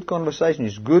out of good conversation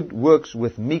his good works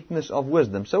with meekness of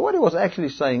wisdom." So what he was actually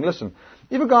saying, listen,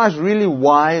 if a guy is really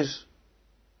wise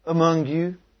among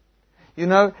you,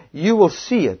 you will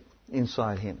see it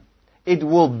inside him. It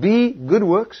will be good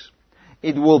works.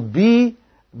 It will be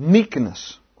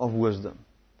meekness of wisdom.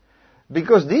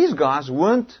 Because these guys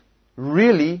weren't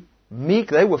really meek.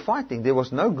 They were fighting. There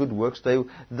was no good works.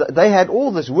 They had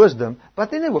all this wisdom,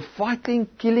 but then they were fighting,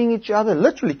 killing each other,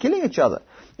 literally killing each other.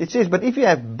 It says, "But if you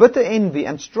have bitter envy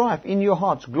and strife in your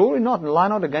hearts, glory not and lie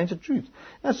not against the truth."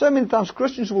 Now, so many times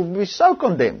Christians will be so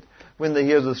condemned when they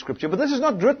hear the scripture. But this is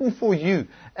not written for you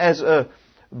as a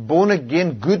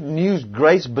born-again, good news,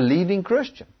 grace-believing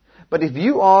Christian. But if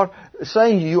you are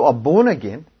saying you are born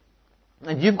again,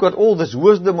 and you've got all this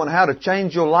wisdom on how to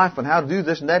change your life and how to do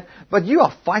this and that, but you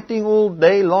are fighting all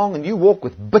day long, and you walk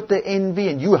with bitter envy,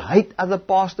 and you hate other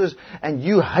pastors, and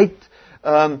you hate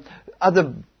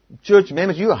other church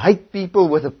members, you hate people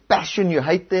with a passion, you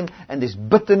hate them, and there's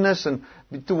bitterness and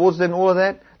towards them, all of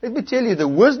that. Let me tell you, the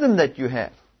wisdom that you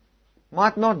have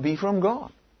might not be from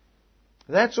God.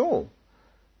 That's all.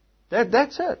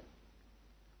 That's it.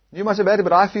 You must say,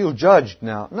 "But I feel judged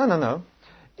now." No.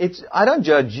 I don't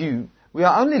judge you. We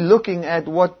are only looking at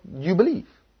what you believe.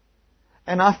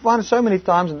 And I find so many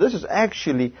times, and this is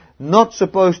actually not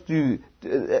supposed to,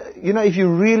 if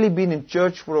you've really been in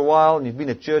church for a while, and you've been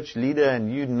a church leader,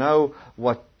 and you know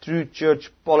what true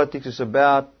church politics is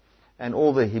about, and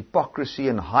all the hypocrisy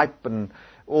and hype and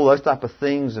all those type of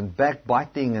things, and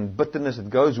backbiting and bitterness that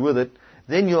goes with it,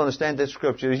 then you'll understand that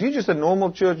scripture. If you're just a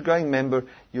normal church-going member,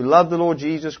 you love the Lord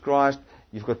Jesus Christ,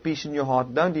 you've got peace in your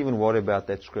heart, don't even worry about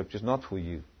that scripture. It's not for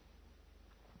you.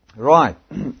 Right.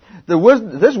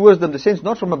 This wisdom descends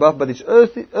not from above, but is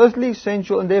earthly,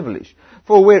 sensual, and devilish.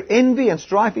 For where envy and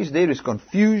strife is, there is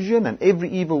confusion and every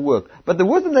evil work. But the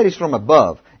wisdom that is from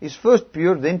above is first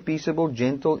pure, then peaceable,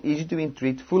 gentle, easy to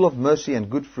entreat, full of mercy and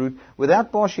good fruit,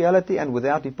 without partiality and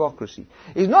without hypocrisy.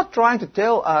 He's not trying to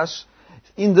tell us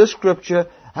in this scripture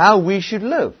how we should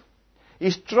live.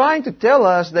 He's trying to tell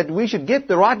us that we should get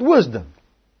the right wisdom.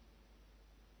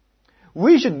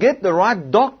 We should get the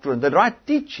right doctrine, the right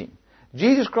teaching.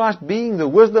 Jesus Christ, being the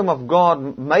wisdom of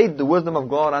God, made the wisdom of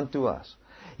God unto us.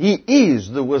 He is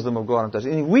the wisdom of God unto us.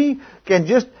 And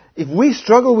if we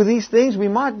struggle with these things, we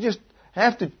might just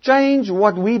have to change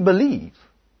what we believe.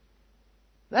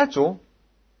 That's all.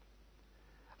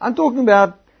 I'm talking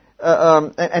about,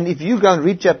 and if you go and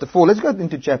read chapter 4, let's go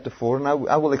into chapter 4, and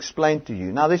I will explain to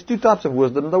you. Now, there's two types of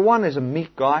wisdom. The one is a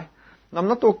meek guy. And I'm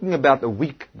not talking about a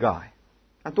weak guy.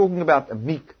 I'm talking about a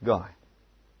meek guy.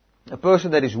 A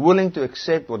person that is willing to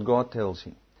accept what God tells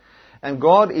him. And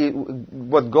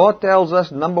what God tells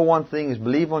us, number one thing is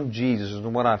believe on Jesus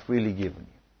and what I've freely given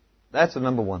you. That's the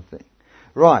number one thing.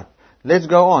 Right. Let's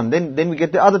go on. Then we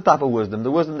get the other type of wisdom.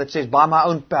 The wisdom that says by my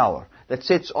own power. That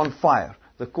sets on fire.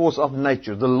 The course of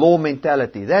nature. The law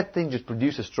mentality. That thing just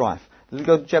produces strife. Let's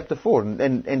go to chapter 4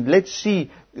 and let's see.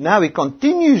 Now he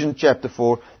continues in chapter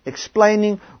 4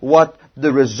 explaining what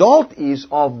the result is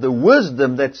of the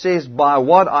wisdom that says, by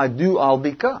what I do, I'll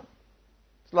become.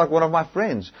 It's like one of my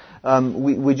friends.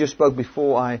 We just spoke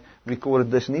before I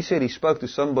recorded this, and he said he spoke to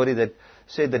somebody that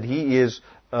said that he is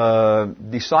a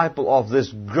disciple of this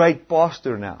great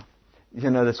pastor now.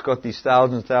 You know, that's got these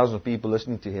thousands and thousands of people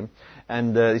listening to him.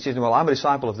 And he says, well, I'm a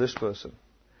disciple of this person.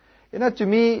 You know, to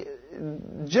me,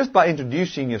 just by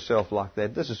introducing yourself like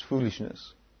that, this is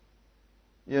foolishness.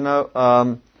 You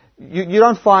know, you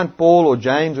don't find Paul or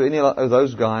James or any of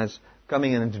those guys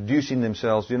coming and introducing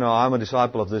themselves, you know, I'm a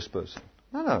disciple of this person.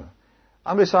 No.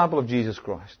 I'm a disciple of Jesus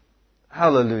Christ.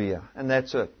 Hallelujah. And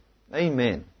that's it.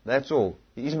 Amen. That's all.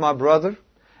 He's my brother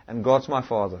and God's my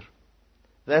Father.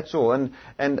 That's all. And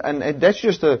that's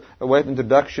just a way of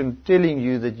introduction telling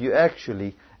you that you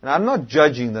actually, and I'm not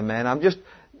judging the man, I'm just,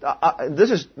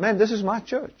 this is my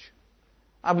church.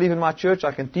 I believe in my church.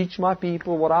 I can teach my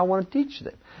people what I want to teach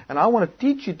them. And I want to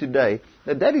teach you today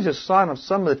that is a sign of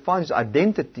someone that finds his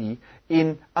identity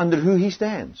under who he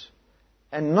stands.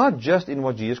 And not just in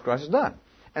what Jesus Christ has done.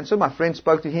 And so my friend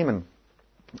spoke to him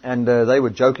and they were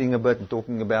joking a bit and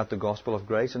talking about the gospel of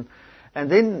grace. And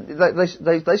then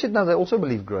they said, no, they also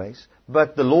believe grace.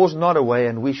 But the law's not a way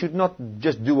and we should not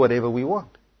just do whatever we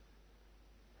want.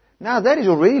 Now that is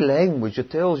already language that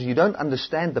tells you don't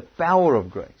understand the power of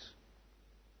grace.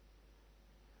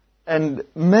 And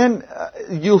man,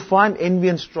 you'll find envy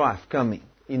and strife coming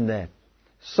in that.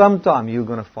 Sometime you're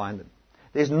going to find it.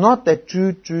 There's not that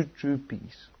true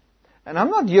peace. And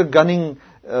I'm not here gunning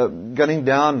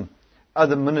down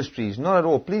other ministries. Not at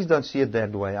all. Please don't see it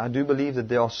that way. I do believe that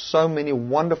there are so many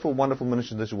wonderful, wonderful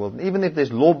ministries in this world. And even if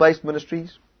there's law-based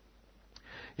ministries,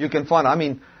 you can find, I've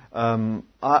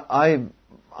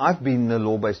been in a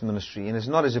law-based ministry, and it's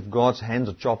not as if God's hands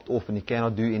are chopped off and He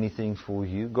cannot do anything for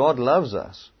you. God loves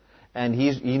us. And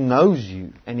He knows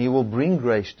you, and He will bring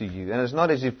grace to you. And it's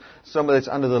not as if somebody that's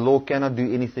under the law cannot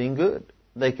do anything good.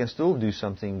 They can still do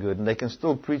something good, and they can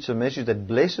still preach a message that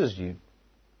blesses you.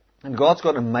 And God's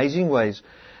got amazing ways,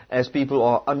 as people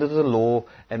are under the law,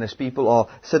 and as people are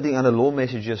sitting under law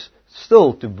messages,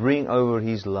 still to bring over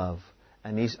His love,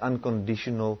 and His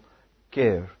unconditional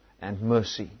care and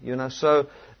mercy. You know, so,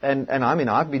 and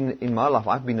I've been, in my life,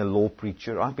 I've been a law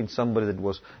preacher. I've been somebody that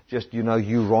was just, you know,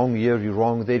 you wrong here, you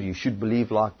wrong there, you should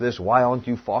believe like this. Why aren't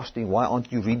you fasting? Why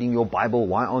aren't you reading your Bible?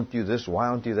 Why aren't you this? Why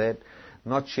aren't you that?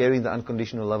 Not sharing the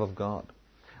unconditional love of God.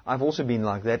 I've also been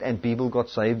like that, and people got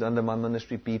saved under my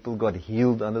ministry. People got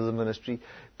healed under the ministry.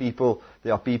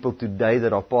 There are people today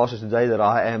that are pastors today that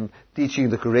I am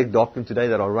teaching the correct doctrine today,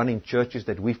 that are running churches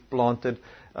that we've planted,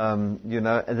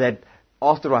 that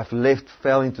after I've left,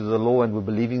 fell into the law and were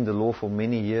believing the law for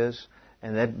many years.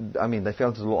 And they fell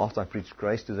into the law after I preached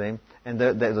grace to them. And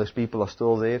those people are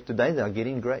still there. Today they are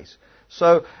getting grace.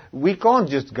 So we can't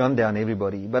just gun down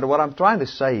everybody. But what I'm trying to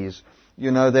say is, you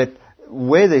know, that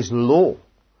where there's law,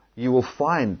 you will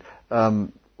find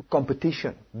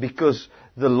competition. Because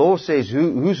the law says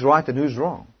who's right and who's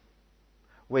wrong.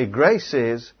 Where grace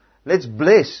says, let's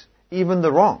bless even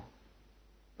the wrong.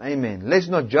 Amen. Let's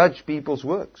not judge people's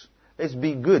works. Let's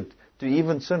be good to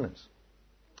even sinners.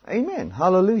 Amen.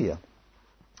 Hallelujah.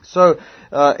 So,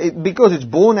 because it's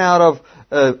born out of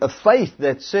a faith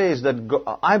that says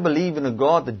that I believe in a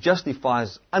God that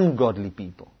justifies ungodly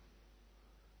people.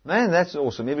 Man, that's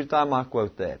awesome. Every time I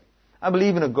quote that. I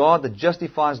believe in a God that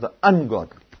justifies the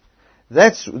ungodly.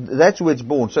 That's where it's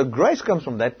born. So grace comes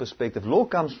from that perspective. Law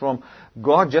comes from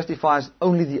God justifies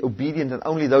only the obedient and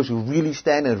only those who really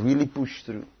stand and really push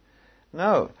through.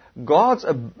 No.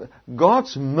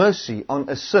 God's mercy on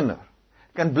a sinner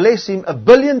can bless him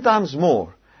 1,000,000,000 times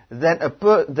more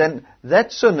than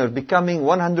that sinner becoming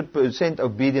 100%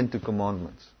 obedient to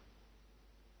commandments.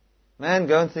 Man,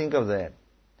 go and think of that.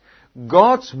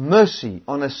 God's mercy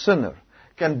on a sinner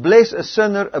can bless a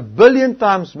sinner 1,000,000,000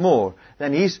 times more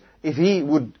than if he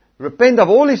would repent of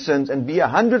all his sins and be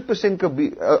 100%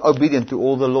 obedient to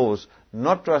all the laws,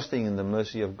 not trusting in the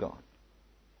mercy of God.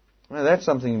 Now that's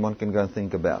something one can go and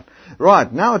think about.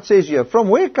 Right, now it says here, from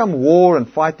where come war and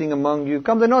fighting among you?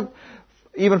 Come they not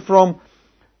even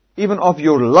of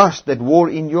your lust that war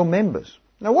in your members?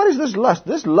 Now what is this lust?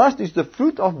 This lust is the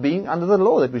fruit of being under the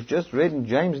law that was just read in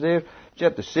James there,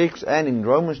 chapter 6, and in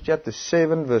Romans chapter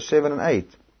 7, verse 7 and 8.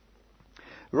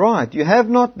 Right, you have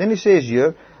not, then it says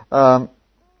here,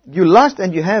 you lust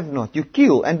and you have not. You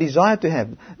kill and desire to have.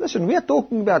 Listen, we are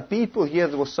talking about people here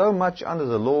that were so much under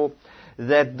the law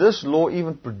that this law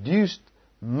even produced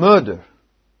murder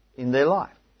in their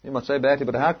life. You might say badly,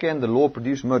 but how can the law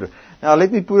produce murder? Now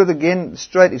let me put it again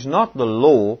straight. It's not the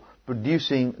law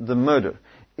producing the murder.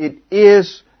 It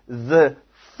is the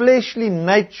fleshly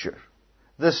nature,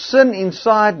 the sin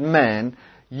inside man,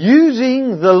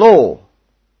 using the law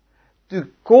to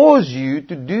cause you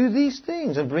to do these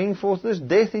things and bring forth this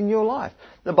death in your life.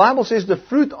 The Bible says the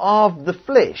fruit of the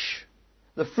flesh.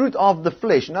 The fruit of the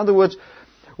flesh. In other words,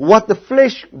 what the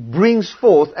flesh brings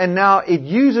forth, and now it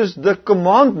uses the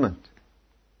commandment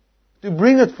to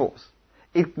bring it forth.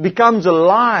 It becomes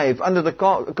alive under the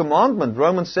commandment.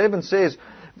 Romans 7 says,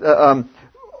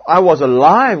 I was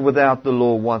alive without the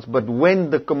law once, but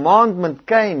when the commandment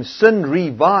came, sin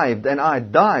revived and I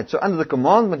died. So under the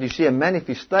commandment you see a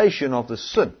manifestation of the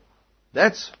sin.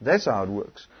 That's how it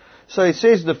works. So it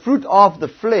says the fruit of the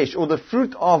flesh, or the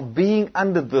fruit of being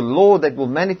under the law that will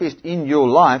manifest in your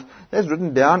life, that's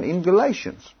written down in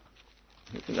Galatians.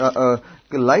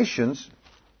 Galatians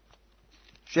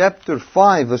chapter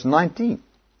 5 verse 19.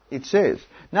 It says,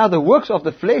 now the works of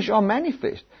the flesh are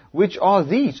manifest, which are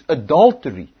these: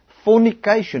 adultery,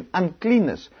 fornication,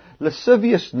 uncleanness,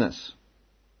 lasciviousness,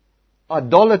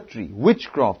 idolatry,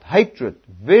 witchcraft, hatred,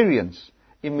 variance,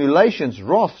 emulations,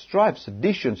 wrath, strife,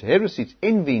 seditions, heresies,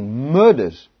 envying,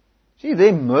 murders. See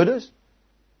there, murders,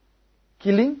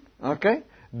 killing, okay,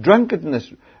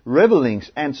 drunkenness,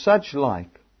 revellings, and such like.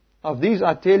 Of these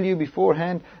I tell you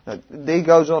beforehand. There he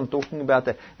goes on talking about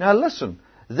that. Now listen,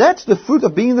 that's the fruit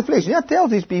of being in the flesh. Now tells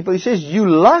these people, he says, you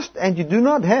lust and you do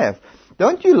not have.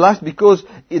 Don't you lust because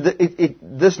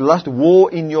this lust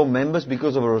war in your members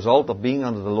because of a result of being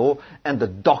under the law and the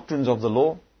doctrines of the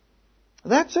law?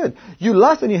 That's it. You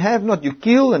lust and you have not. You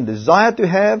kill and desire to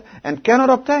have and cannot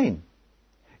obtain.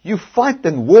 You fight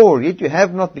and war, yet you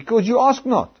have not because you ask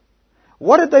not.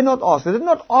 What did they not ask? They did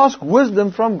not ask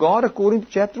wisdom from God according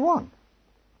to chapter 1.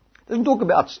 It doesn't talk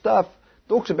about stuff. It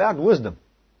talks about wisdom.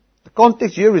 The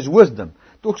context here is wisdom.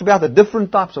 It talks about the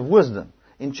different types of wisdom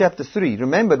in chapter 3.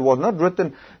 Remember, it was not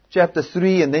written chapter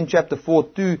 3 and then chapter 4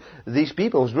 to these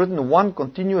people. It was written in one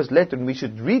continuous letter, and we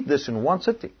should read this in one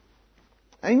sitting.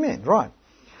 Amen. Right.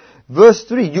 Verse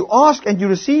 3, you ask and you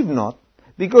receive not,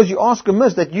 because you ask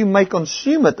amiss that you may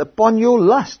consume it upon your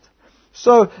lust.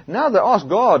 So now they ask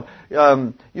God,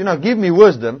 give me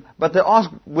wisdom, but they ask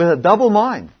with a double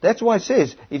mind. That's why it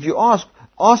says, if you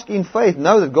ask in faith,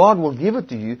 know that God will give it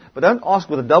to you, but don't ask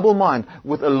with a double mind,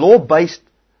 with a law-based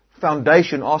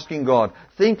foundation, asking God,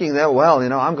 thinking that,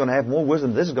 I'm going to have more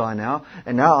wisdom than this guy now,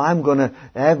 and now I'm going to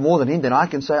have more than him, then I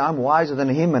can say I'm wiser than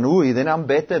him, and then I'm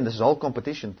better, and this whole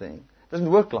competition thing. It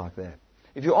doesn't work like that.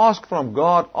 If you ask from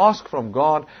God,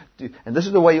 and this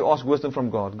is the way you ask wisdom from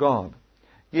God. God,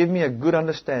 give me a good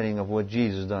understanding of what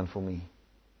Jesus done for me.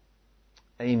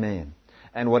 Amen.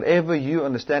 And whatever you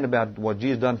understand about what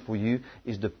Jesus done for you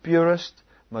is the purest,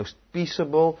 most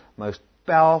peaceable, most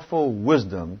powerful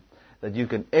wisdom that you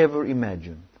can ever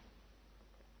imagine.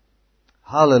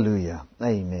 Hallelujah.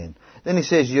 Amen. Then he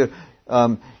says here,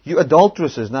 you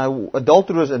adulteresses. Now,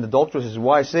 adulterers and adulteresses,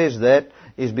 why it says that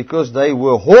is because they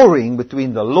were whoring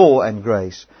between the law and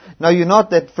grace. Now, you're not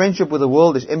that friendship with the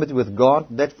world is enmity with God.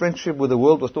 That friendship with the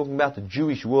world was talking about the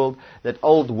Jewish world, that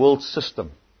old world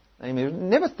system. Amen.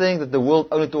 Never think that the world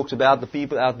only talks about the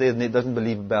people out there and it doesn't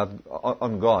believe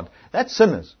on God. That's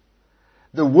sinners.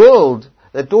 The world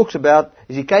that talks about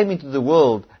is he came into the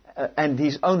world and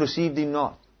his own received him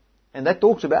not. And that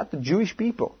talks about the Jewish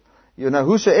people.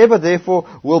 Whosoever therefore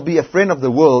will be a friend of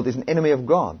the world is an enemy of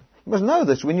God. You must know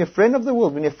this. When you're a friend of the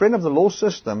world, when you're a friend of the law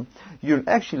system, you're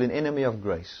actually an enemy of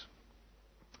grace.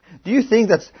 Do you think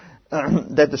that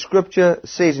the Scripture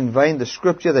says in vain, the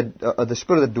Scripture that the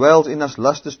Spirit that dwells in us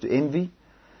lusteth to envy?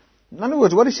 In other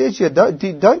words, what it says here,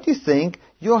 don't you think,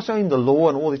 you're also in the law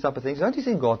and all these type of things, don't you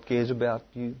think God cares about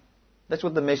you? That's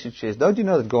what the message says. Don't you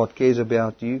know that God cares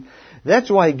about you? That's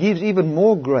why He gives even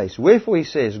more grace. Wherefore He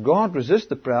says, God resists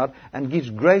the proud and gives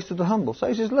grace to the humble. So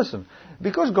He says, listen,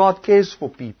 because God cares for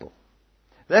people,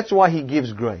 that's why He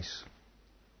gives grace.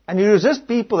 And He resists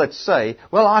people that say,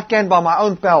 well, I can by my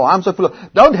own power. I'm so full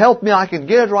of, don't help me, I can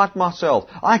get it right myself.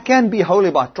 I can be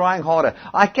holy by trying harder.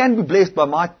 I can be blessed by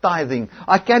my tithing.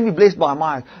 I can be blessed by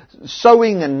my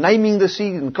sowing and naming the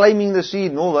seed and claiming the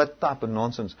seed and all that type of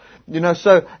nonsense.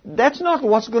 So that's not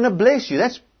what's going to bless you.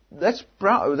 That's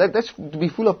proud. That's to be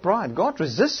full of pride. God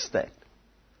resists that.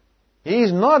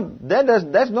 That's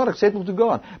not acceptable to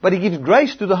God. But He gives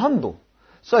grace to the humble.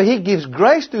 So He gives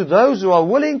grace to those who are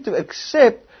willing to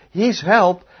accept His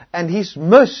help and His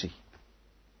mercy.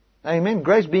 Amen.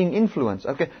 Grace being influence.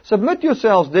 Okay. Submit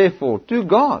yourselves therefore to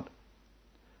God.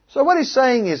 So what He's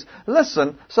saying is,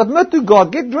 listen, submit to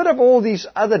God. Get rid of all these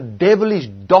other devilish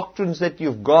doctrines that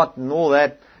you've got and all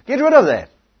that. Get rid of that.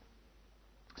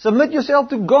 Submit yourself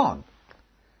to God.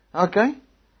 Okay.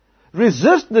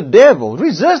 Resist the devil.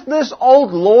 Resist this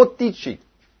old law teaching.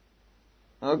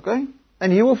 Okay.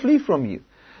 And he will flee from you.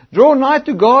 Draw nigh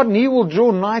to God and He will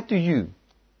draw nigh to you.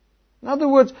 In other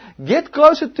words, get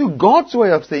closer to God's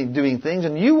way of doing things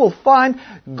and you will find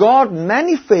God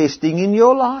manifesting in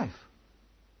your life.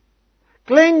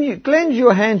 Cleanse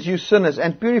your hands, you sinners,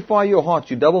 and purify your hearts,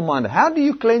 you double-minded. How do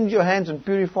you cleanse your hands and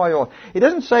purify your heart? It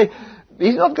doesn't say,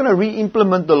 He's not going to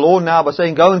re-implement the law now by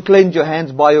saying, go and cleanse your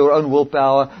hands by your own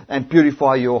willpower and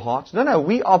purify your hearts. No,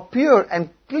 we are pure and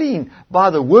clean by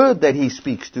the word that He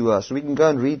speaks to us. We can go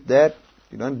and read that.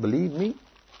 If you don't believe me.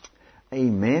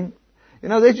 Amen.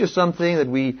 That's just something that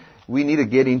we need to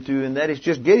get into, and that is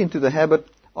just get into the habit,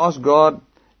 ask God,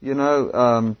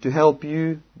 to help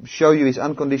you, show you His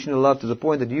unconditional love to the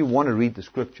point that you want to read the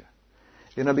Scripture.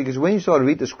 Because when you start to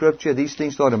read the Scripture, these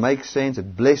things start to make sense,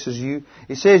 it blesses you.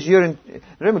 It says here,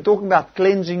 remember talking about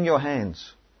cleansing your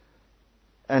hands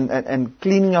and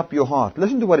cleaning up your heart.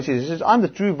 Listen to what it says. It says, I'm the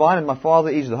true vine and my Father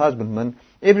is the husbandman.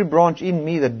 Every branch in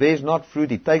me that bears not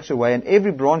fruit, He takes away. And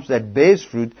every branch that bears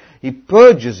fruit, He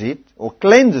purges it or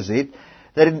cleanses it,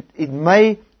 that it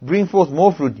may bring forth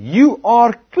more fruit. You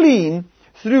are clean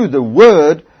through the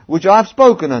word which I have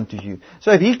spoken unto you.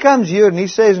 So if He comes here and He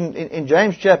says in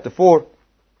James chapter 4,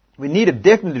 we need to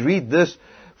definitely read this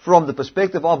from the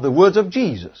perspective of the words of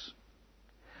Jesus.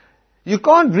 You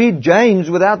can't read James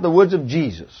without the words of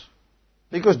Jesus.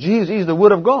 Because Jesus is the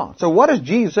Word of God. So what does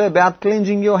Jesus say about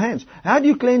cleansing your hands? How do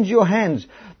you cleanse your hands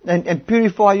and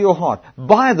purify your heart?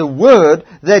 By the Word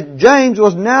that James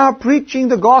was now preaching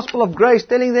the gospel of grace,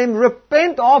 telling them,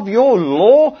 repent of your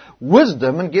law,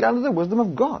 wisdom, and get under the wisdom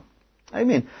of God.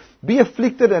 Amen. Be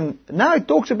afflicted, and now it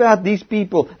talks about these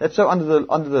people that so under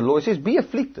the law. It says, be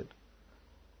afflicted.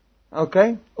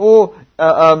 Okay? Or,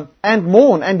 and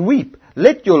mourn and weep.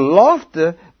 Let your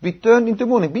laughter be turned into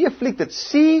mourning. Be afflicted.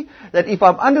 See that if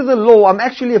I'm under the law, I'm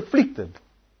actually afflicted.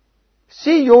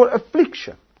 See your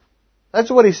affliction. That's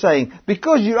what He's saying.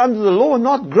 Because you're under the law,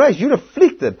 not grace, you're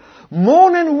afflicted.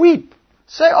 Mourn and weep.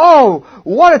 Say, oh,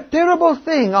 what a terrible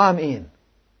thing I'm in.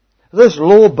 This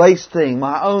law-based thing,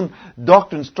 my own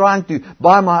doctrines, trying to,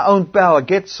 by my own power,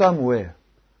 get somewhere.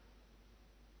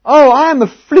 Oh, I am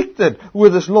afflicted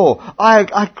with this law.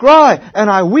 I cry and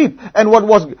I weep. And what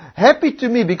was happy to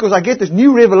me, because I get this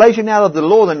new revelation out of the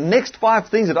law, the next 5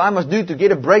 things that I must do to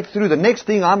get a breakthrough, the next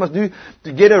thing I must do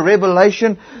to get a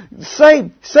revelation. Say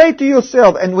to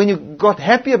yourself, and when you got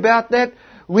happy about that,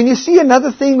 when you see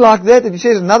another thing like that, and He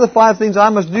says another 5 things I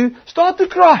must do, start to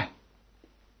cry.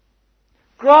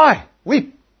 Cry.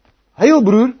 Weep. Huil,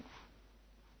 broer.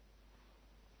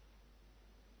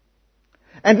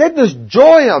 And let this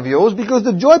joy of yours, because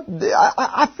the joy,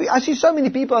 I see so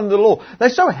many people under the law, they're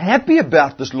so happy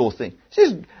about this law thing. He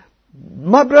says,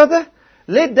 my brother,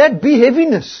 let that be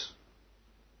heaviness.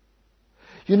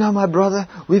 My brother,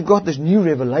 we've got this new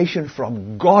revelation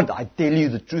from God. I tell you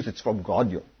the truth, it's from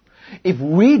God, yo. If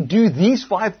we do these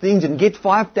 5 things and get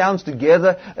 5 towns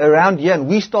together around here and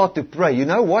we start to pray, you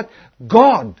know what?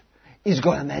 God is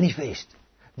going to manifest.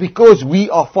 Because we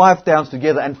are 5 towns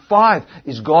together, and 5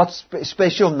 is God's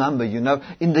special number,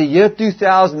 in the year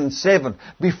 2007,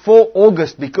 before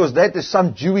August, because that is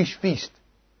some Jewish feast.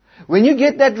 When you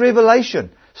get that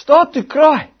revelation, start to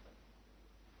cry.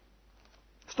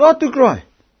 Start to cry.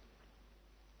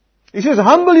 He says,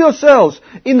 humble yourselves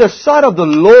in the sight of the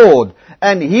Lord,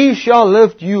 and He shall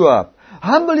lift you up.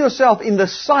 Humble yourself in the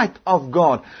sight of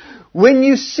God. When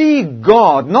you see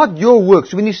God, not your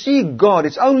works, when you see God,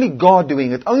 it's only God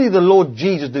doing it, only the Lord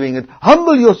Jesus doing it.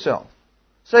 Humble yourself.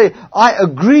 Say, I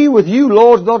agree with you,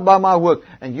 Lord, not by my work.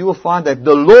 And you will find that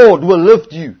the Lord will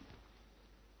lift you.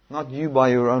 Not you by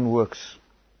your own works.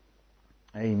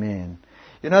 Amen.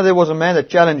 You know, there was a man that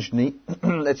challenged me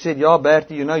that said, yeah,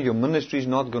 Bertie, you know, your ministry is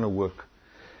not going to work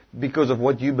because of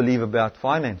what you believe about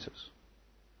finances.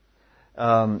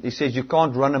 He says you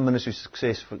can't run a ministry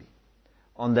successfully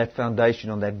on that foundation,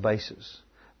 on that basis,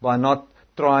 by not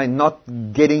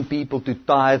getting people to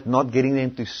tithe, not getting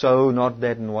them to sow, not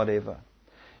that and whatever.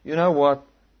 You know what?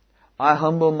 I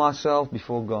humble myself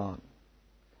before God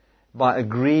by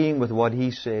agreeing with what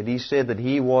He said. He said that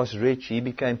He was rich, He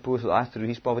became poor, so I through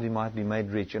His poverty might be made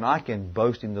rich. And I can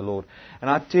boast in the Lord. And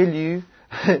I tell you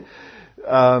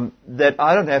that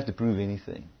I don't have to prove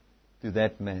anything to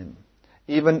that man.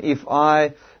 Even if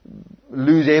I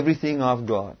lose everything I've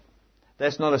got,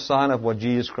 that's not a sign of what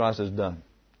Jesus Christ has done.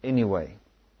 Anyway,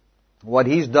 what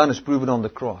He's done is proven on the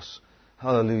cross.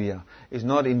 Hallelujah. It's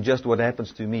not in just what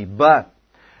happens to me. But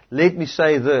let me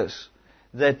say this,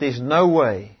 that there's no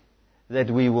way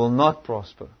that we will not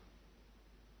prosper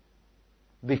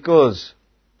because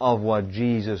of what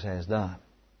Jesus has done.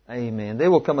 Amen. There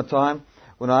will come a time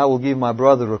when I will give my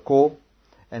brother a call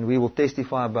and we will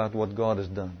testify about what God has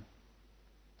done.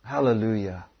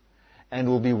 Hallelujah. And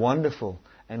will be wonderful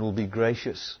and will be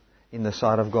gracious in the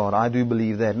sight of God. I do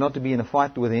believe that. Not to be in a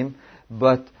fight with Him,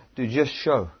 but to just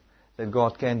show that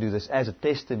God can do this as a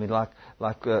testimony,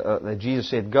 like Jesus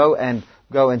said, go and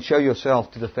show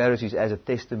yourself to the Pharisees as a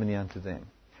testimony unto them.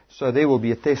 So there will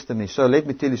be a testimony. So let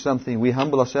me tell you something. We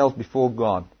humble ourselves before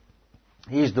God.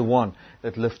 He's the one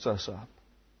that lifts us up.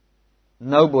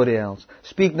 Nobody else.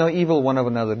 Speak no evil one of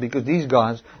another, because these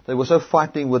guys, they were so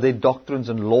fighting with their doctrines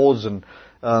and laws and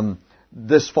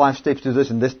this 5 steps to this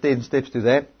and this 10 steps to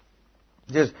that.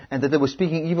 And that they were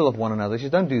speaking evil of one another. He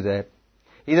says, don't do that.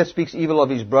 He that speaks evil of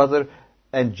his brother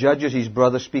and judges his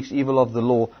brother speaks evil of the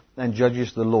law and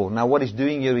judges the law. Now what he's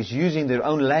doing here is using their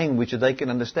own language that they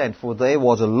can understand. For there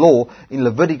was a law in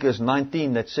Leviticus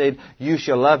 19 that said, you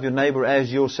shall love your neighbor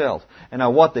as yourself. And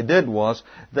now what they did was,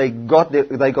 they got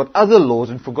other laws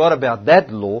and forgot about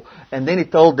that law. And then he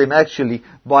told them, actually,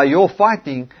 by your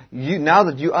fighting, now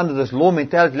that you're under this law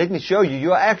mentality, let me show you,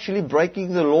 you are actually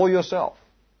breaking the law yourself.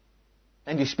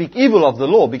 And you speak evil of the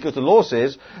law, because the law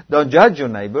says, don't judge your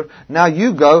neighbor. Now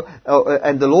you go,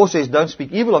 and the law says, don't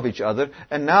speak evil of each other.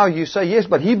 And now you say, yes,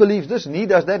 but he believes this and he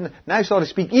does that. And now you start to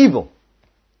speak evil.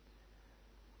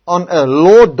 On a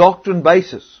law doctrine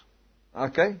basis.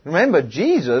 Okay? Remember,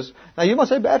 Jesus, now you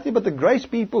must say, Bertie, but the grace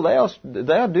people,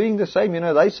 they are doing the same. You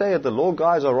know, they say that the law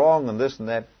guys are wrong and this and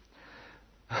that.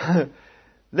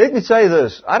 Let me say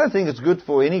this. I don't think it's good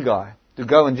for any guy to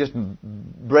go and just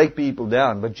break people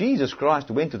down. But Jesus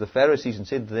Christ went to the Pharisees and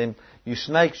said to them, you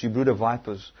snakes, you brood of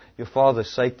vipers, your father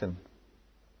Satan.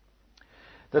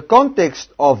 The context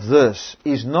of this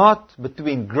is not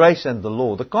between grace and the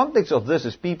law. The context of this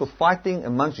is people fighting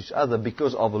amongst each other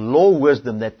because of a law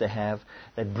wisdom that they have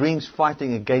that brings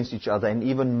fighting against each other and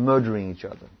even murdering each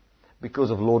other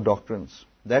because of law doctrines.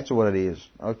 That's what it is.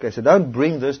 Okay, so don't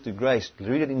bring this to grace.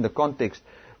 Read it in the context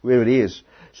where it is.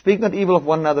 Speak not evil of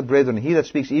one another, brethren. He that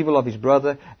speaks evil of his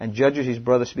brother and judges his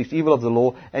brother speaks evil of the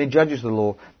law, and he judges the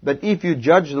law. But if you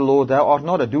judge the law, thou art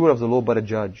not a doer of the law, but a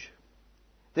judge.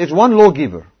 There's one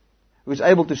lawgiver who is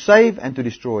able to save and to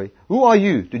destroy. Who are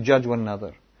you to judge one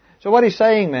another? So what he's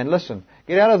saying, man, listen,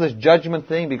 get out of this judgment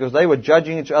thing, because they were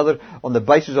judging each other on the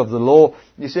basis of the law.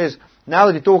 He says, now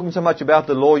that you're talking so much about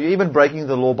the law, you're even breaking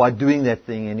the law by doing that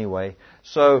thing anyway.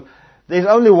 So there's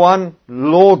only one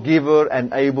lawgiver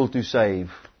and able to save.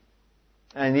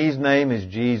 And His name is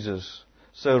Jesus.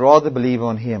 So rather believe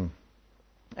on Him.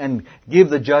 And give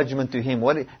the judgment to Him.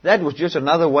 That was just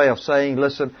another way of saying,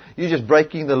 listen, you're just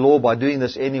breaking the law by doing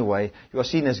this anyway. You are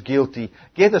seen as guilty.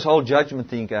 Get this whole judgment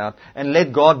thing out and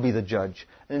let God be the judge.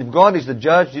 And if God is the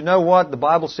judge, you know what? The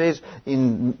Bible says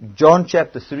in John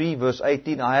chapter 3 verse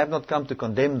 18, I have not come to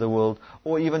condemn the world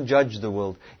or even judge the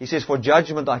world. He says, for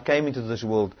judgment I came into this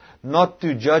world, not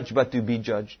to judge but to be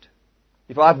judged.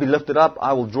 If I be lifted up,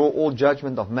 I will draw all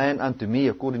judgment of man unto me,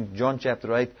 according to John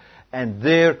chapter 8. And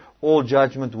there all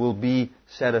judgment will be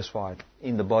satisfied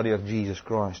in the body of Jesus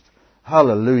Christ.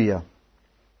 Hallelujah.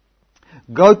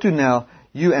 Go to now,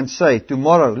 you and say,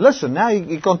 tomorrow. Listen, now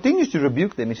he continues to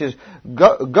rebuke them. He says,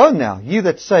 go now, you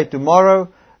that say tomorrow,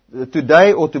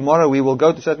 today or tomorrow we will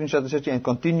go to such and such a city and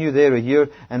continue there a year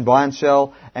and buy and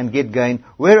sell and get gain.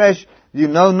 Whereas you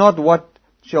know not what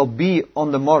shall be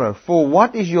on the morrow. For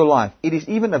what is your life? It is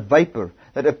even a vapor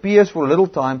that appears for a little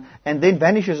time and then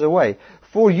vanishes away.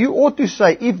 For you ought to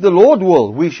say, if the Lord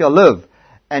will, we shall live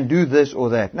and do this or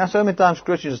that. Now, so many times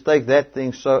Christians take that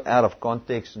thing so out of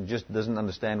context and just doesn't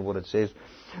understand what it says.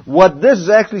 What this is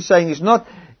actually saying is not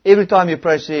every time you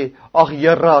pray, say, Ag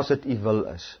Here, as dit U wil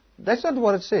is. That's not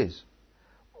what it says.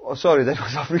 Oh, sorry, that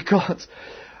was Afrikaans.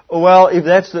 Well, if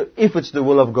it's the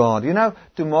will of God.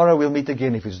 Tomorrow we'll meet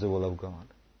again if it's the will of God.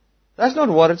 That's not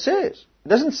what it says. It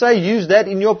doesn't say use that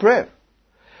in your prayer.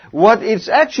 What it's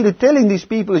actually telling these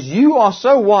people is you are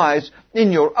so wise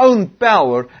in your own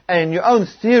power and in your own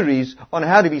theories on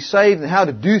how to be saved and how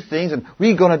to do things, and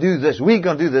we're going to do this, we're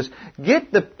going to do this.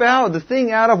 Get the power, the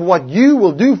thing out of what you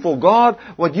will do for God,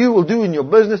 what you will do in your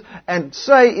business, and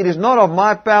say it is not of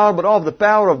my power but of the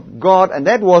power of God. And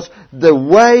that was the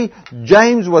way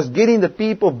James was getting the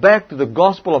people back to the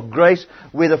gospel of grace,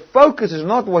 where the focus is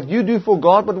not what you do for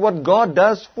God but what God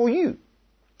does for you.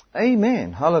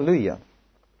 Amen. Hallelujah.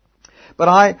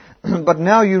 But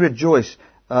now you rejoice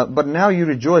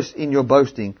in your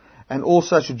boasting, and all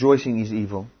such rejoicing is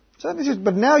evil. So this is,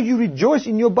 but now you rejoice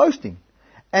in your boasting,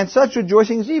 and such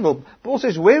rejoicing is evil. Paul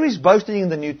says, where is boasting in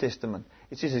the New Testament?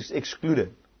 It says it's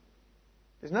excluded.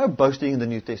 There's no boasting in the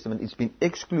New Testament. It's been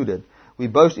excluded. We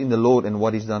boast in the Lord and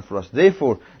what He's done for us.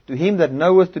 Therefore, to him that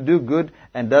knoweth to do good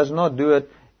and does not do it,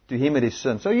 to him it is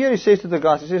sin. So here he says to the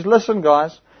guys, he says, listen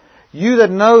guys, you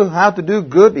that know how to do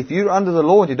good, if you're under the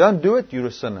law and you don't do it, you're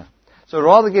a sinner. So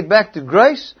rather get back to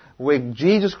grace, where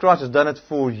Jesus Christ has done it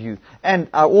for you. And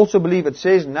I also believe it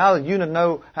says, now that you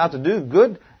know how to do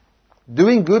good,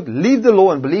 doing good, leave the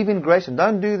law and believe in grace and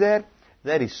don't do that,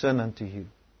 that is sin unto you.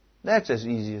 That's as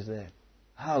easy as that.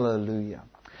 Hallelujah.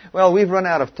 Well, we've run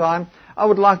out of time. I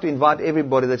would like to invite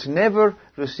everybody that's never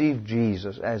received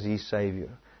Jesus as His Savior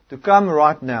to come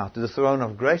right now to the throne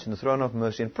of grace and the throne of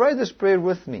mercy and pray this prayer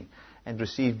with me and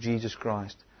receive Jesus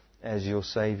Christ as your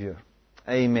Savior.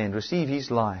 Amen. Receive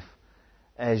His life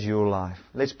as your life.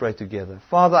 Let's pray together.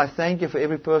 Father, I thank You for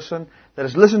every person that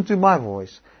has listened to my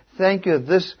voice. Thank You that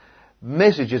this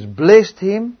message has blessed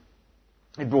him.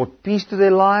 It brought peace to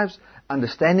their lives,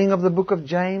 understanding of the book of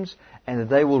James, and that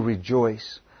they will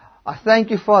rejoice. I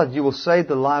thank You, Father, that You will save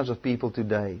the lives of people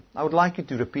today. I would like you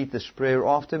to repeat this prayer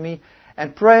after me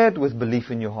and pray it with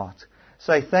belief in your heart.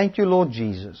 Say, thank You, Lord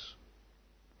Jesus,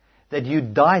 that You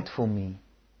died for me.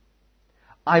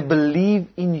 I believe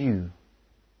in You,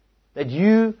 that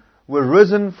You were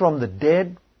risen from the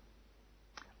dead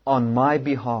on my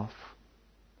behalf.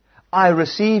 I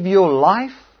receive Your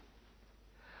life.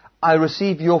 I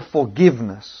receive Your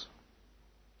forgiveness.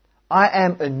 I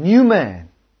am a new man.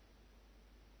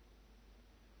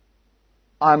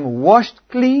 I'm washed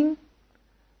clean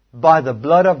by the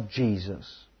blood of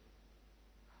Jesus.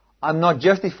 I'm not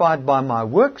justified by my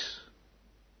works,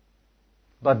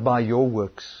 but by Your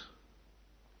works.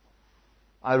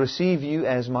 I receive You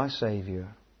as my Savior.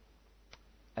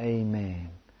 Amen.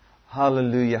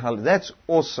 Hallelujah. Hallelujah. That's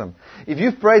awesome. If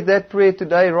you've prayed that prayer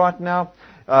today, right now,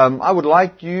 I would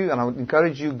like you, and I would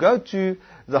encourage you, go to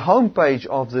the homepage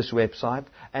of this website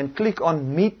and click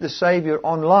on Meet the Savior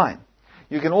online.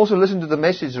 You can also listen to the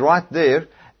message right there.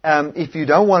 If you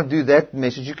don't want to do that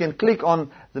message, you can click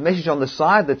on the message on the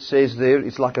side that says there,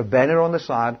 it's like a banner on the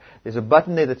side. There's a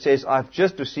button there that says, I've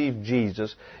just received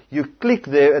Jesus. You click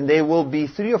there and there will be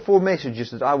 3 or 4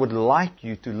 messages that I would like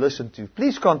you to listen to.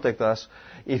 Please contact us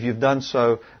if you've done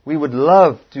so. We would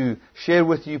love to share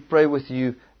with you, pray with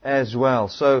you as well.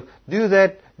 So do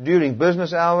that during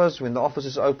business hours when the office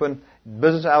is open,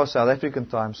 business hours South African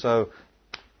time. So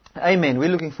amen. We're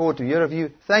looking forward to hear of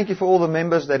you. Thank you for all the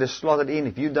members that have slotted in.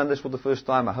 If you've done this for the first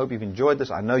time, I hope you've enjoyed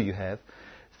this. I know you have.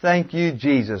 Thank you,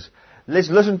 Jesus. Let's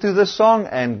listen to this song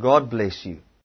and God bless you.